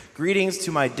 Greetings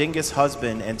to my dingus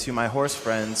husband and to my horse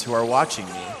friends who are watching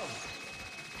me.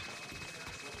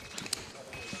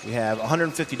 We have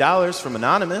 $150 from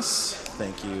Anonymous.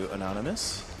 Thank you,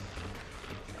 Anonymous.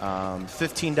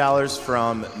 $15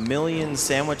 from Million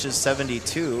Sandwiches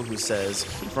 72, who says,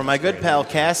 for my good pal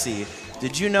Cassie,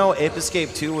 did you know Ape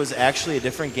Escape 2 was actually a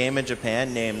different game in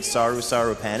Japan named Saru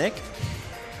Saru Panic?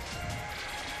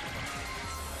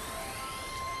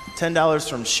 $10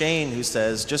 from Shane, who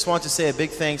says, just want to say a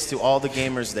big thanks to all the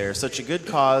gamers there. Such a good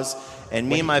cause, and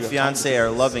me and my fiance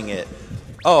are loving it.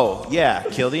 Oh, yeah,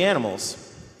 kill the animals.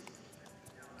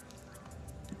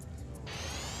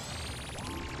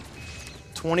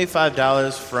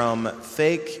 $25 from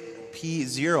Fake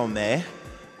P0 May,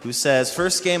 who says,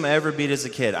 first game I ever beat as a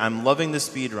kid. I'm loving the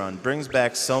speed run. Brings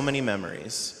back so many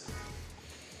memories.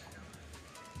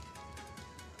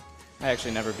 I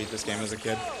actually never beat this game as a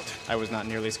kid. I was not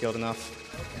nearly skilled enough.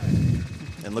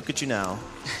 And look at you now.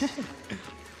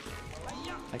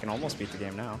 I can almost beat the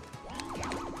game now.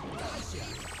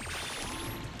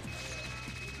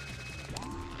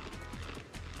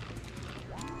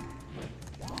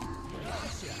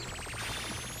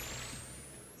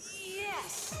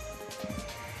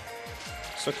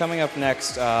 So coming up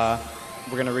next, we're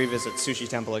going to revisit Sushi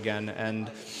Temple again,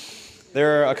 and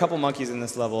there are a couple monkeys in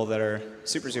this level that are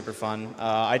super, super fun.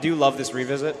 I do love this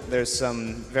revisit. There's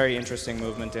some very interesting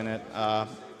movement in it.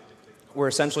 We're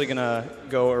essentially going to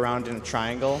go around in a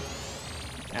triangle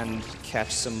and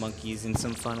catch some monkeys in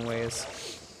some fun ways.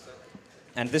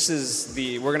 And this is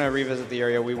we're going to revisit the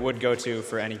area we would go to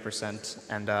for any percent,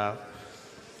 and we're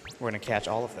going to catch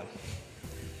all of them,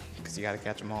 because you got to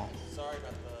catch them all. Sorry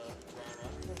about the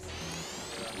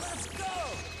Let's go!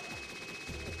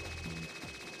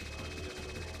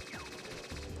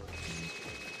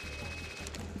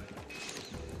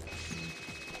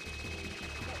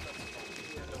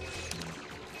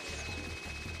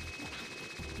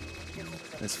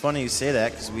 It's funny you say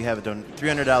that because we have a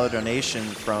 $300 donation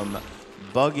from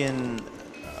Buggin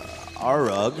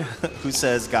Arug, who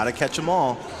says, "Gotta catch 'em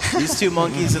all. These two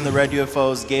monkeys in the red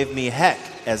UFOs gave me heck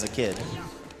as a kid."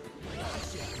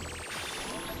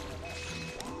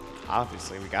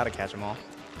 Obviously, we got to catch them all.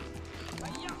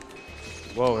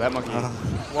 Whoa, that monkey.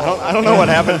 I don't know what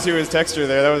happened to his texture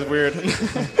there. That was weird.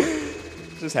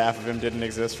 Just half of him didn't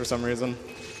exist for some reason.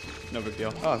 No big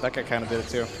deal. Oh, that guy kind of did it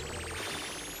too.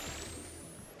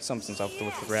 Something's up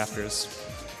with the rafters.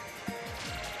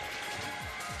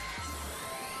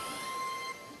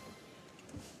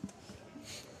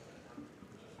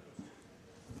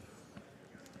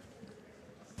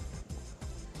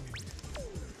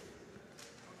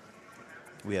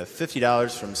 We have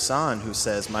 $50 from San, who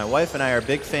says, "My wife and I are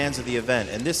big fans of the event,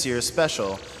 and this year's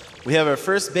special. We have our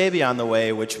first baby on the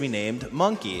way, which we named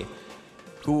Monkey,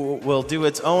 who will do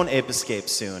its own Ape Escape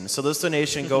soon. So this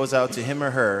donation goes out to him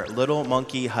or her, Little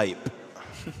Monkey Hype."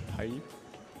 Hype?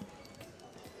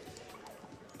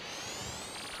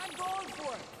 I'm going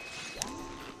for it.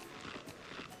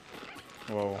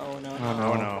 Whoa. Oh, no.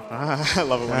 Oh no. I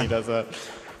love it when he does that.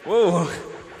 Whoa.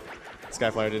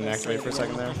 Skyflyer didn't activate for a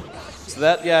second there. So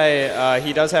that guy,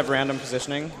 he does have random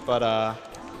positioning, but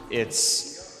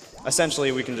it's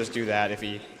essentially we can just do that if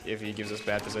he gives us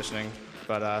bad positioning.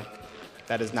 But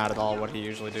that is not at all what he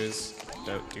usually does.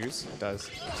 It does.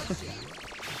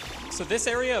 So this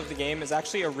area of the game is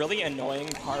actually a really annoying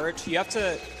part. You have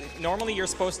to, normally you're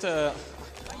supposed to,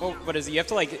 well, what is it? You have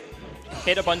to like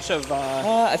hit a bunch of,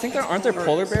 I think aren't there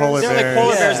polar bears? Polar they're like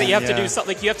polar bears. bears that you have to Yeah. do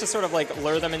something, like you have to sort of like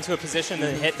lure them into a position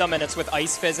and hit them, and it's with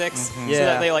ice physics, so Yeah.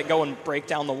 that they like go and break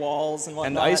down the walls and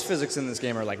whatnot. And ice physics in this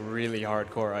game are like really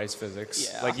hardcore ice physics.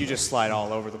 Yeah. Like you just slide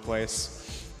all over the place.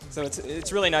 So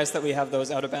it's really nice that we have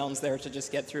those out of bounds there to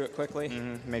just get through it quickly.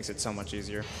 Makes it so much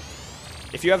easier.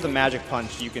 If you have the magic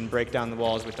punch, you can break down the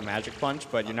walls with the magic punch,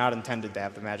 but you're not intended to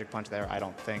have the magic punch there, I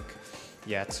don't think,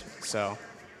 yet. So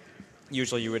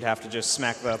usually you would have to just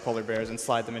smack the polar bears and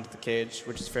slide them into the cage,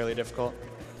 which is fairly difficult.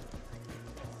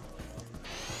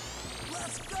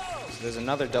 Let's go! So there's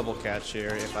another double catch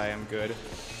here, if I am good.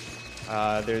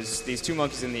 There's these two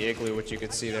monkeys in the igloo, which you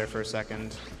could see there for a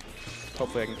second.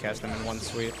 Hopefully I can catch them in one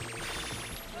sweep.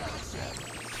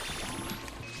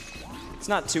 It's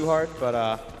not too hard,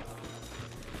 but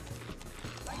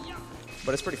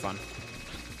it's pretty fun.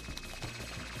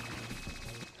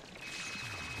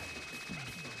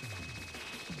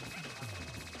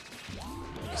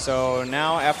 So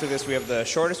now after this we have the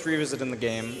shortest revisit in the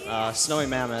game, Snowy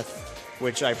Mammoth,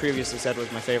 which I previously said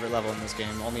was my favorite level in this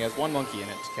game. Only has one monkey in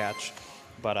it to catch,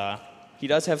 but he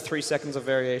does have 3 seconds of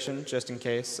variation just in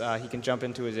case. He can jump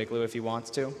into his igloo if he wants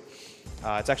to.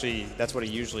 That's what he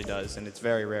usually does, and it's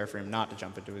very rare for him not to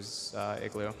jump into his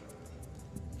igloo.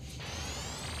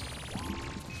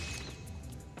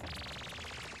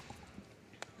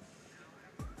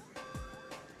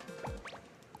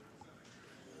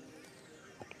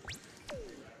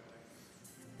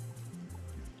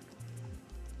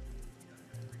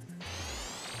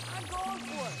 I'm going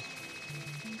for it.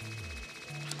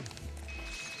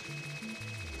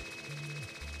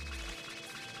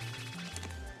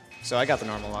 So I got the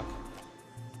normal luck.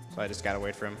 So I just gotta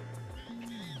wait for him.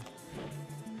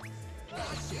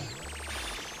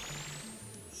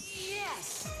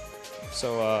 Yes!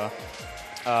 So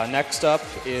next up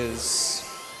is,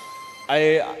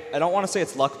 I don't want to say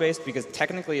it's luck-based because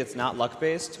technically it's not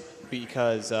luck-based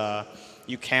because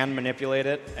you can manipulate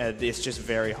it, and it's just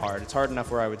very hard. It's hard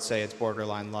enough where I would say it's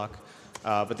borderline luck.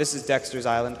 But this is Dexter's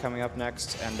Island coming up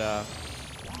next, and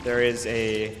there is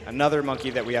another monkey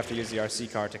that we have to use the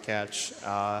RC car to catch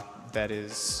that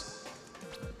is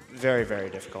very, very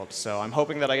difficult. So I'm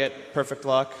hoping that I get perfect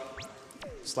luck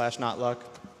 / not luck.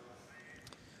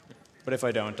 But if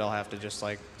I don't, I'll have to just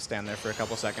like stand there for a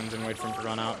couple seconds and wait for him to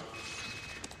run out.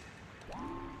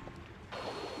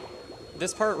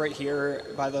 This part right here,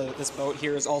 by this boat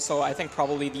here, is also, I think,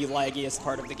 probably the laggiest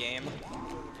part of the game.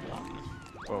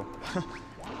 Whoa.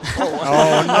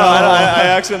 Oh no! I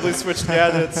accidentally switched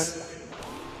gadgets.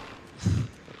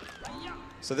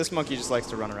 So this monkey just likes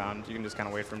to run around. You can just kind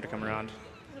of wait for him to come around.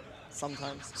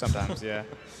 Sometimes. Sometimes, yeah.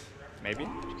 Maybe?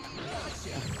 Alright.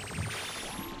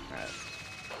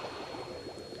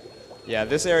 Yeah,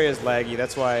 this area is laggy.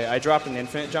 That's why I dropped an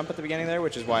infinite jump at the beginning there,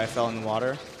 which is why I fell in the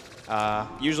water.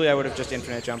 Usually I would have just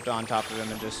infinite jumped on top of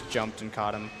him and just jumped and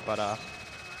caught him, but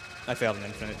I failed an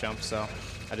infinite jump, so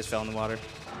I just fell in the water.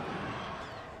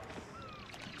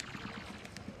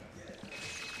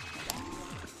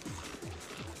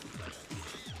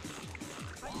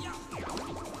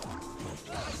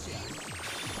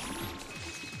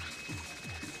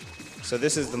 So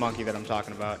this is the monkey that I'm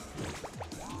talking about.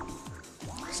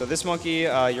 So this monkey,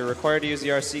 you're required to use the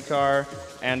RC car,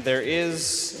 and there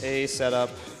is a setup,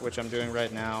 which I'm doing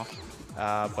right now,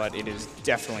 but it is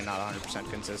definitely not 100%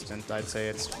 consistent. I'd say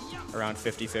it's around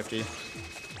 50-50.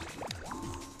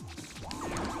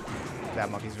 That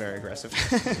monkey's very aggressive.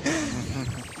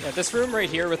 Yeah, this room right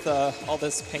here with all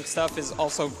this pink stuff is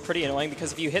also pretty annoying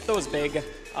because if you hit those big,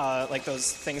 like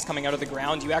those things coming out of the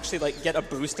ground, you actually like get a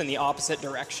boost in the opposite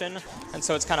direction, and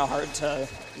so it's kind of hard to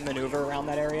maneuver around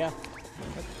that area.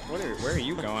 Where are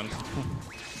you going?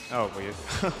 Oh, please.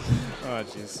 Oh,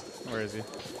 jeez. Where is he?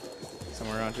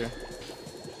 Somewhere around here.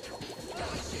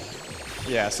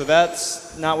 Yeah, so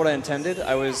that's not what I intended.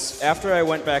 After I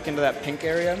went back into that pink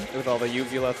area with all the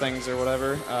uvula things or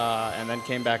whatever, and then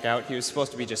came back out, he was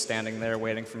supposed to be just standing there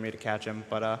waiting for me to catch him,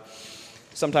 but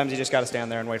sometimes you just gotta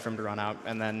stand there and wait for him to run out,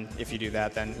 and then if you do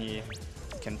that, then he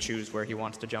can choose where he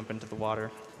wants to jump into the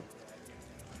water.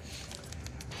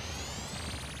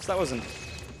 So that wasn't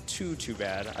too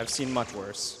bad. I've seen much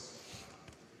worse.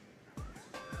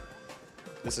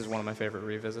 This is one of my favorite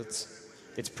revisits.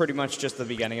 It's pretty much just the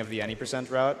beginning of the any percent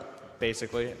route,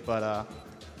 basically, but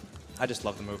I just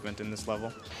love the movement in this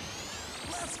level.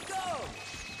 Let's go!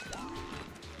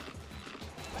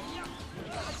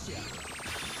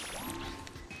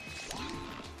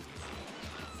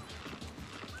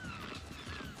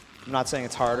 I'm not saying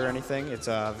it's hard or anything. It's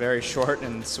very short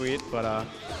and sweet, but I'm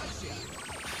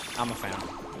a fan.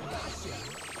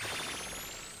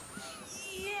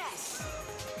 Yes!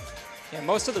 Yeah,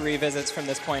 most of the revisits from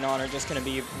this point on are just going to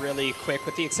be really quick,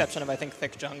 with the exception of, I think,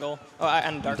 Thick Jungle. Oh,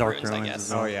 and Dark Ruins, I Ruins guess.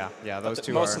 as well. Oh yeah, those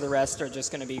two Most are. of the rest are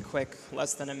just going to be quick,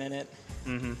 less than a minute.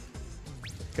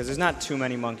 Because there's not too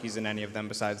many monkeys in any of them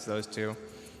besides those two.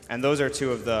 And those are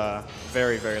two of the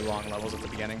very, very long levels at the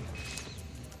beginning.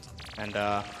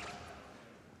 And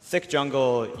Thick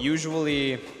Jungle,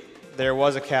 usually there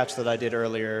was a catch that I did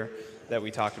earlier that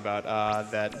we talked about,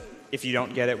 that if you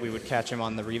don't get it, we would catch him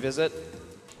on the revisit,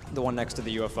 the one next to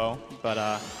the UFO.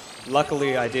 But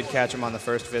luckily, I did catch him on the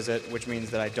first visit, which means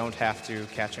that I don't have to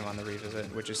catch him on the revisit,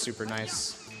 which is super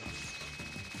nice.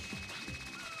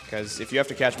 Because if you have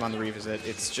to catch him on the revisit,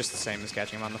 it's just the same as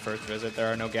catching him on the first visit.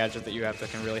 There are no gadgets that you have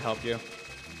that can really help you.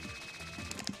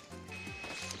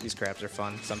 These crabs are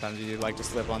fun. Sometimes you like to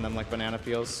slip on them like banana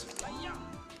peels.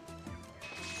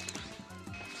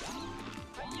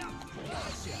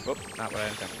 Whoop, not what I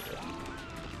intended to do.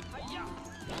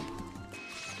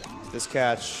 This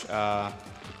catch,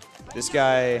 this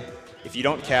guy, if you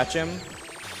don't catch him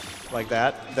like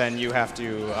that, then you have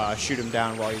to shoot him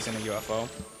down while he's in a UFO.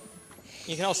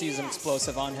 You can also use an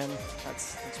explosive on him.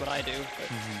 That's what I do.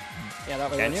 But yeah, that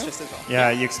way Can works you? just as well.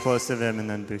 Yeah, you explosive him and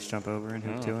then boost jump over and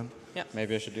hook to him. Yeah.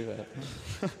 Maybe I should do that.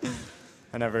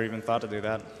 I never even thought to do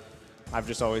that. I've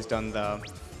just always done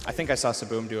I think I saw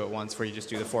Saboom do it once, where you just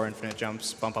do the 4 infinite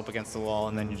jumps, bump up against the wall,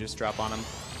 and then you just drop on him.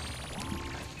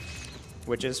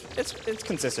 Which is, it's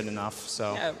consistent enough,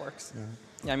 so. Yeah, it works.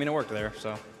 Yeah, I mean, it worked there,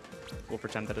 so we'll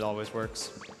pretend that it always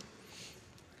works.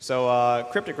 So,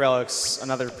 Cryptic Relics,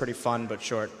 another pretty fun but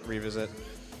short revisit.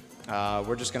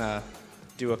 We're just gonna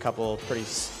do a couple pretty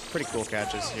cool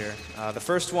catches here. The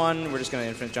first one, we're just gonna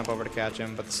infinite jump over to catch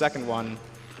him, but the second one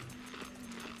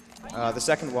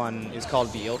is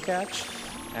called the Eel Catch,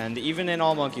 and even in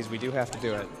All Monkeys, we do have to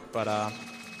do it, but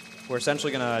we're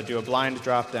essentially gonna do a blind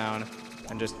drop down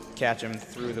and just catch him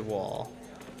through the wall.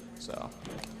 So,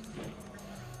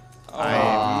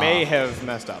 I may have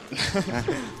messed up.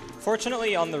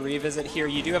 Fortunately, on the revisit here,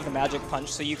 you do have the magic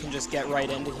punch, so you can just get right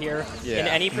into here. Yeah. In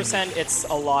any percent, it's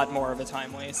a lot more of a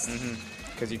time waste.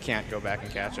 Because you can't go back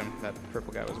and catch him. That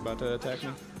purple guy was about to attack me.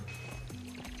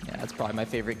 Yeah, that's probably my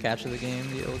favorite catch of the game,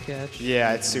 the Eel Catch.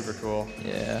 Yeah, it's super cool.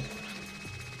 Yeah.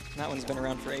 That one's been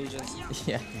around for ages.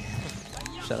 Yeah.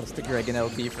 Shoutouts to Greg and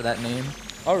LP for that name.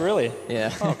 Oh, really?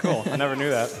 Yeah. Oh, cool. I never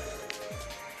knew that.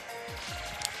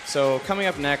 So coming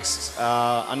up next,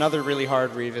 another really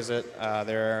hard revisit.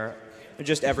 There's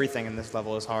just everything in this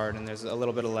level is hard, and there's a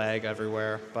little bit of lag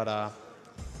everywhere. But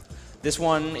this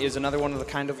one is another one of the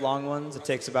kind of long ones. It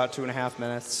takes about 2.5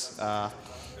 minutes.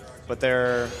 But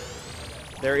there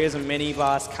is a mini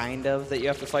boss, kind of, that you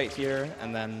have to fight here,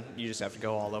 and then you just have to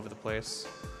go all over the place.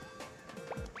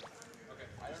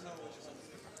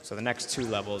 So the next 2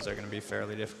 levels are going to be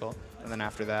fairly difficult, and then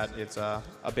after that, it's a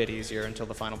bit easier until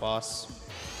the final boss.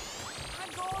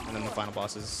 And then the final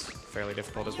boss is fairly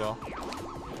difficult as well.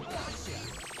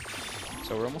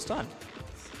 So we're almost done.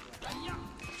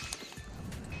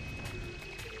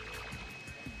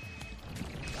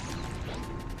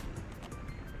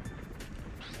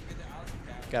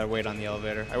 Gotta wait on the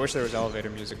elevator. I wish there was elevator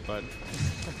music, but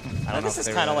I don't know. This is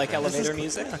kind of like elevator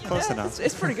music. Close enough.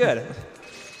 It's pretty good.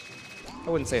 I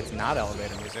wouldn't say it's not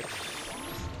elevator music.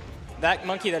 That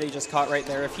monkey that he just caught right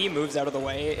there, if he moves out of the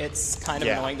way, it's kind of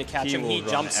Yeah, annoying to catch he him. will He run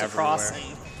jumps across,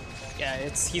 everywhere. and yeah,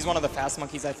 he's one of the fast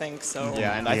monkeys, I think. So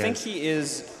Yeah, and I He think is. he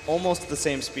is almost the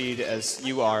same speed as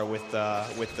you are with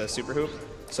the super hoop.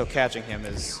 So catching him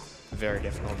is very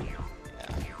difficult.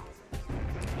 Yeah.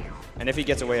 And if he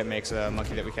gets away, it makes a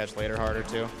monkey that we catch later harder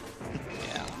too.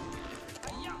 yeah.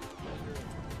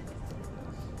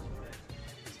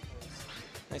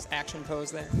 Nice action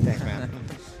pose there. Thanks, man.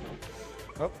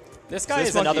 Oh. This guy This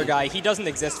is another monkey- guy. He doesn't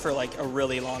exist for like a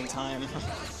really long time.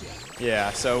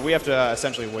 Yeah, so we have to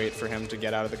essentially wait for him to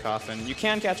get out of the coffin. You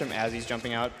can catch him as he's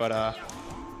jumping out, but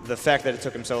the fact that it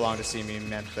took him so long to see me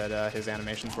meant that his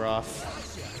animations were off.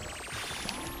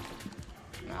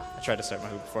 I tried to start my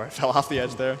hoop before I fell off the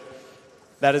edge there.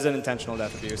 That is an intentional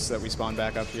death abuse that we spawn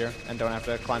back up here and don't have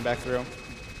to climb back through.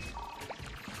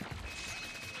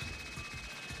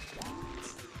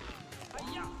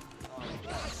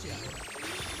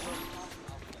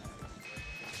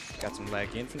 Got some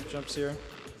laggy infinite jumps here.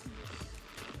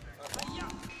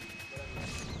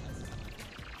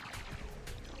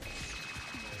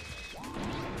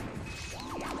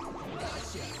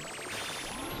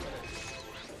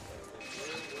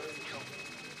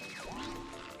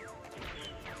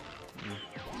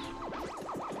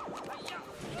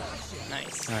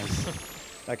 Nice. Nice.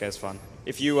 That guy's fun.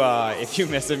 If you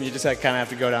miss him, you just kind of have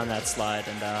to go down that slide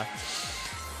and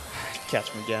catch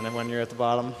him again when you're at the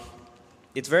bottom.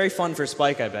 It's very fun for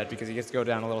Spike, I bet, because he gets to go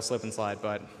down a little slip and slide,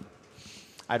 but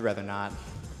I'd rather not.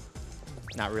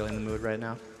 Not really in the mood right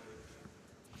now.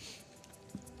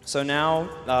 So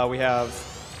now we have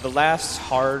the last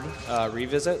hard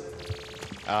revisit,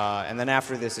 and then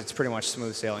after this, it's pretty much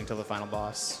smooth sailing till the final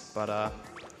boss. But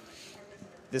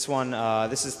this one,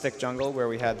 this is Thick Jungle, where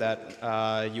we had that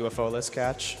UFO-less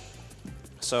catch.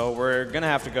 So we're gonna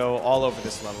have to go all over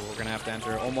this level. We're gonna have to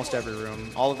enter almost every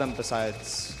room, all of them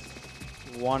besides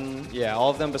one. Yeah, all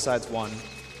of them besides one.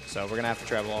 So we're gonna have to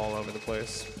travel all over the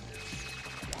place.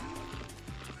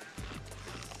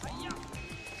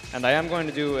 And I am going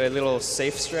to do a little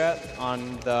safe strat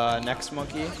on the next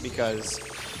monkey because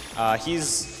he's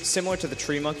similar to the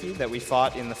tree monkey that we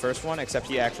fought in the first one, except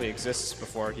he actually exists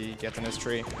before he gets in his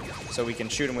tree. So we can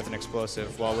shoot him with an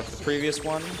explosive, while with the previous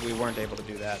one, we weren't able to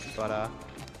do that. But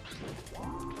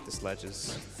this ledge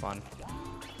is fun.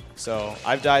 So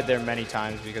I've died there many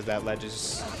times because that ledge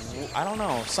is, I don't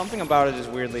know, something about it is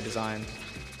weirdly designed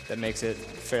that makes it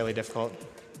fairly difficult.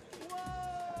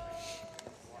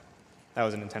 That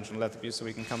was an intentional death abuse, so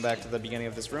we can come back to the beginning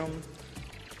of this room.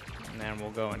 And then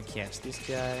we'll go and catch this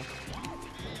guy.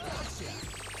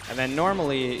 And then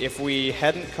normally, if we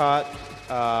hadn't caught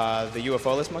the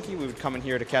UFO-less monkey, we would come in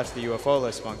here to catch the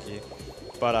UFO-less monkey.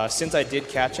 But since I did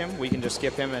catch him, we can just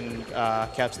skip him and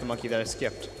catch the monkey that I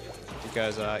skipped.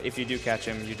 Because if you do catch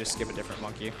him, you just skip a different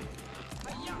monkey,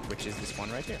 which is this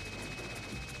one right here.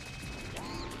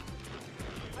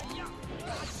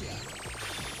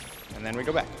 And then we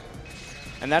go back.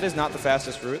 And that is not the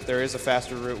fastest route. There is a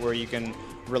faster route where you can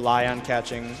rely on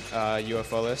catching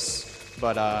UFO-less,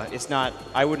 but it's not,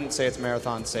 I wouldn't say it's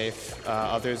marathon safe.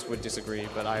 Others would disagree,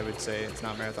 but I would say it's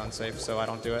not marathon safe, so I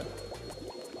don't do it.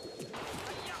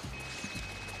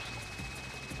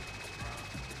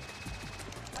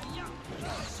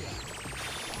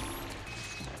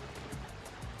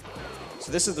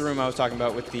 So this is the room I was talking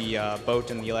about with the boat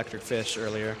and the electric fish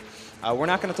earlier. We're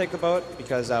not going to take the boat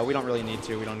because we don't really need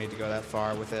to. We don't need to go that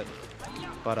far with it.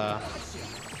 But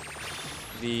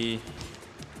the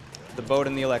boat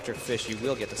and the electric fish you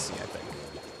will get to see, I think.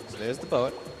 So there's the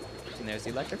boat, and there's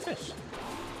the electric fish.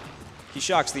 He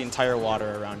shocks the entire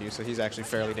water around you, so he's actually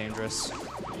fairly dangerous.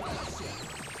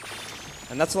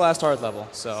 And that's the last hard level.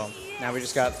 So now we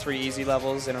just got 3 easy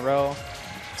levels in a row.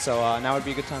 So now would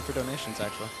be a good time for donations,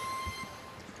 actually.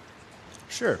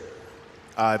 Sure.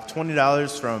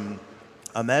 $20 from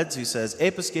Ahmeds, who says,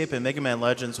 Ape Escape and Mega Man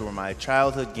Legends were my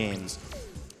childhood games.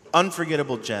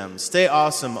 Unforgettable gems. Stay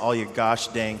awesome, all you gosh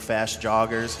dang fast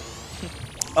joggers.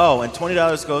 Oh, and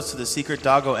 $20 goes to the secret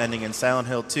doggo ending in Silent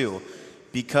Hill 2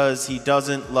 because he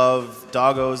doesn't love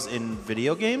doggos in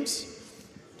video games.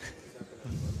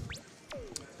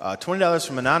 $20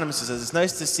 from Anonymous who says, it's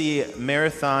nice to see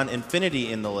Marathon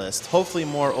Infinity in the list. Hopefully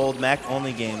more old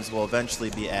Mac-only games will eventually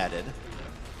be added.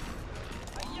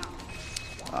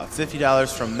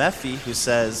 $50 from Mephi, who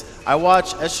says, I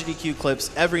watch SGDQ clips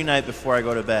every night before I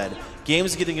go to bed.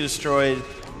 Games getting destroyed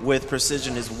with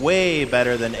precision is way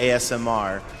better than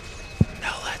ASMR.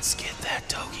 Now let's get that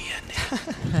Togi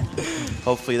ending.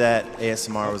 Hopefully that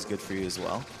ASMR was good for you as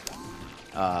well.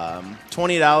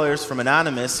 $20 from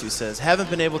Anonymous, who says, haven't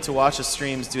been able to watch the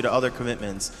streams due to other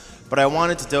commitments, but I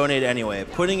wanted to donate anyway,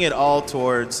 putting it all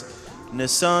towards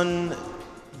Nisun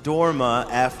Dorma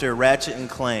after Ratchet and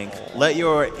Clank. Let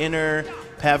your inner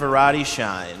Pavarotti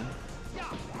shine.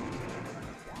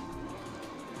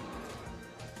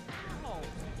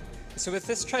 So with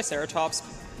this Triceratops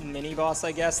mini boss,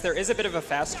 I guess, there is a bit of a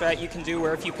fast strat you can do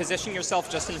where if you position yourself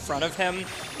just in front of him,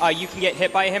 you can get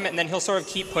hit by him and then he'll sort of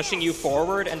keep pushing you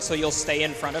forward and so you'll stay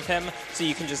in front of him so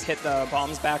you can just hit the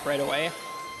bombs back right away.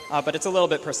 But it's a little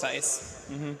bit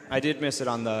precise. I did miss it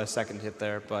on the second hit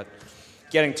there, but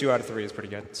getting 2 out of 3 is pretty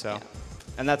good. So,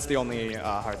 and that's the only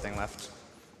hard thing left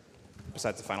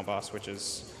besides the final boss, which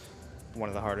is one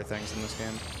of the harder things in this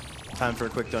game. Time for a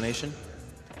quick donation?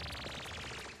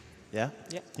 Yeah?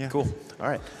 Yeah. Cool. All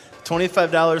right.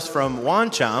 $25 from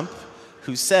Wanchomp,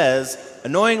 who says,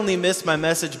 annoyingly missed my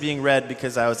message being read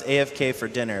because I was AFK for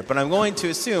dinner, but I'm going to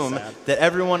assume that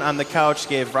everyone on the couch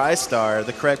gave Rystar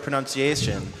the correct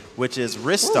pronunciation, which is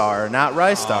Ristar, not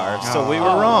Rystar, so we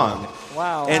were wrong.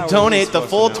 Wow. And donate the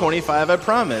full 25, I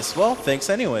promise. Well, thanks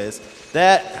anyways.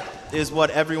 That is what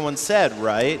everyone said,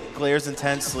 right? Glares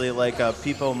intensely like a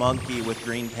peepo monkey with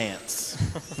green pants.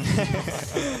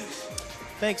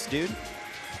 Thanks, dude.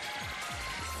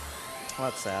 Well,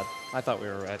 that's sad. I thought we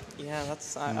were right. Yeah,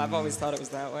 that's. I've always thought it was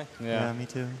that way. Yeah, me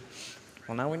too.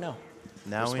 Well, now we know.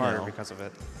 Now we're we smarter know. because of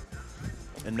it.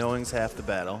 And knowing's half the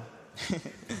battle.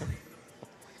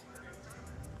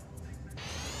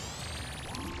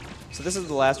 So this is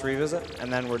the last revisit,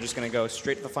 and then we're just going to go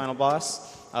straight to the final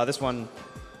boss. This one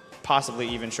possibly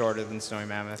even shorter than Snowy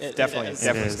Mammoth. It definitely is.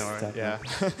 definitely It is, Snowy. definitely. Yeah.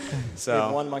 We have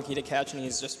So one monkey to catch, and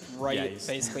he's just right, Yeah, he's-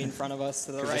 basically in front of us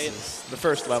to the right. this is the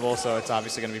first level, so it's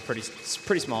obviously going to be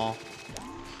pretty small.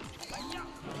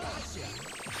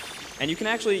 And you can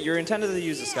actually, you're intended to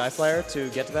use the Sky Flyer to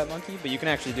get to that monkey, but you can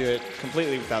actually do it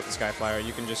completely without the Sky Flyer.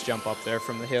 You can just jump up there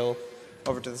from the hill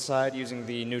over to the side using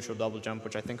the neutral double jump,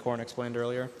 which I think Horn explained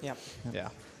earlier. Yep. Yeah.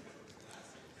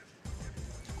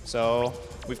 So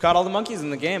we've caught all the monkeys in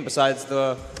the game besides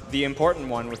the important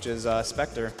one, which is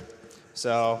Spectre.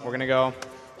 So we're going to go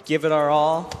give it our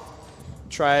all,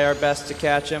 try our best to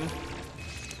catch him,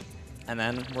 and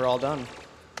then we're all done.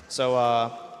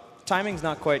 So timing's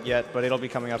not quite yet, but it'll be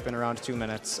coming up in around 2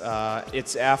 minutes.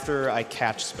 It's after I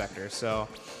catch Spectre, so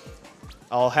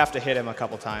I'll have to hit him a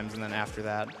couple times, and then after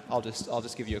that, I'll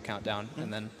just give you a countdown,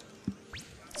 and then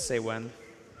say when.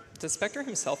 Does Spectre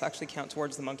himself actually count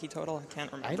towards the monkey total? I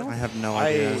can't remember. I have no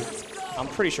idea. I'm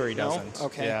pretty sure he No? doesn't.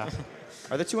 Okay. Yeah.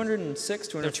 Are there 206,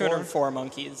 There 204? are 204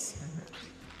 monkeys.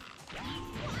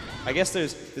 I guess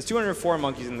there's 204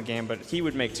 monkeys in the game, but he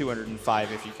would make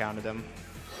 205 if you counted them.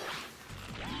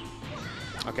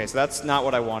 Okay, so that's not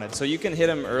what I wanted. So you can hit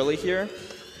him early here,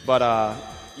 but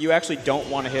you actually don't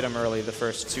want to hit him early the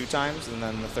first 2 times, and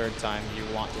then the third time you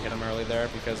want to hit him early there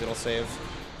because it'll save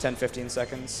 10, 15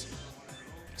 seconds.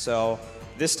 So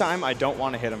this time I don't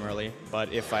want to hit him early,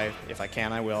 but if I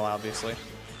can, I will, obviously.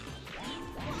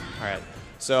 All right.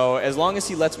 So as long as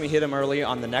he lets me hit him early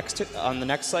on the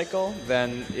next cycle,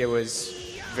 then it was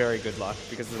very good luck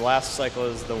because the last cycle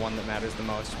is the one that matters the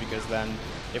most because then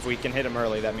if we can hit him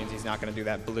early, that means he's not going to do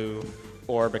that blue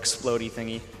orb explodey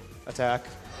thingy attack.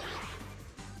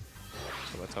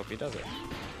 So let's hope he does it.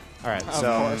 All right, Of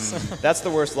so course. that's the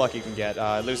worst luck you can get.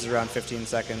 It loses around 15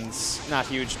 seconds. Not a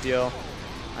huge deal.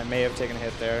 I may have taken a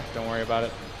hit there. Don't worry about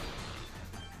it.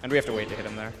 And we have to wait to hit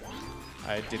him there.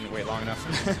 I didn't wait long enough.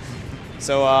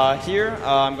 So here,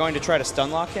 I'm going to try to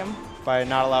stun lock him by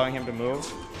not allowing him to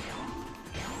move.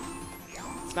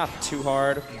 It's not too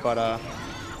hard, but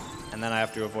and then I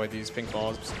have to avoid these pink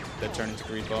balls that turn into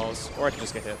green balls, or I can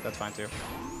just get hit. That's fine too.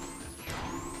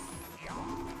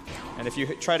 And if you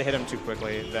try to hit him too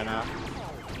quickly,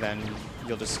 then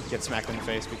you'll just get smacked in the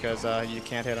face because you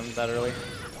can't hit him that early.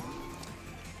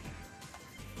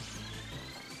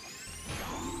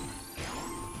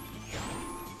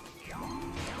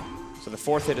 So the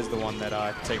fourth hit is the one that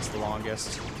takes the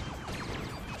longest.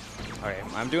 Okay,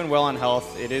 I'm doing well on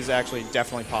health. It is actually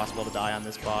definitely possible to die on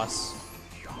this boss.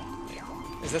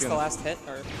 Is this the last hit,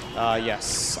 or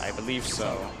Yes, I believe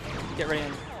so. get ready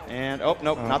and And, oh,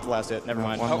 nope, not the last hit. Never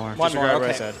mind. one more. one more? Disregard what I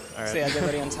Okay. said. All right. So yeah, get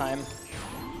ready on time.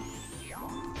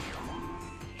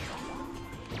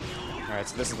 All right,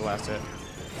 so this is the last hit.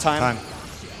 Time. Time.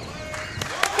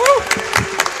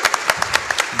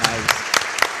 Nice.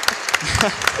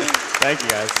 Thank you,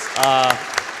 guys.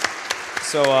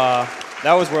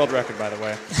 That was world record, by the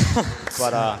way.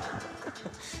 But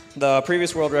the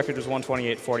previous world record was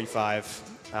 128.45,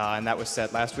 and that was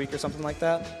set last week or something like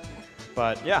that.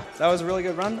 But yeah, that was a really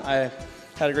good run. I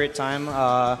had a great time.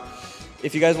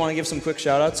 If you guys want to give some quick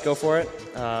shout-outs, go for it.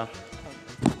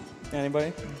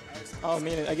 Anybody? Oh, I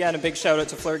mean, again, a big shout out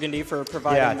to Flurgandy for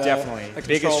providing Yeah, the definitely. the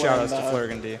Biggest controller shout-outs and to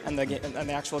Flurgandy. and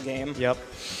the actual game. Yep.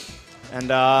 And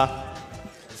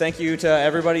thank you to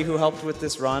everybody who helped with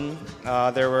this run.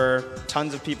 There were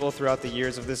tons of people throughout the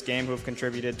years of this game who have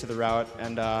contributed to the route,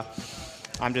 and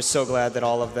I'm just so glad that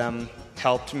all of them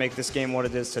helped make this game what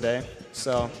it is today.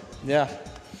 So, yeah,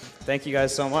 thank you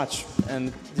guys so much.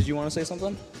 And did you want to say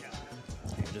something?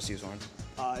 Yeah. Just use one.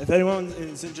 If anyone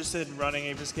is interested in running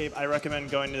Ape Escape, I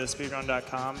recommend going to the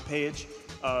speedrun.com page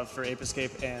for Ape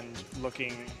Escape and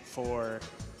looking for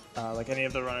like any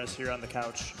of the runners here on the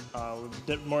couch.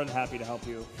 We're more than happy to help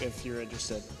you if you're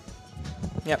interested.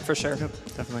 Yeah, for sure.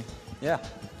 Definitely. Yeah.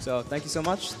 So thank you so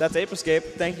much. That's Ape Escape.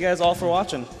 Thank you guys all for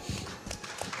watching.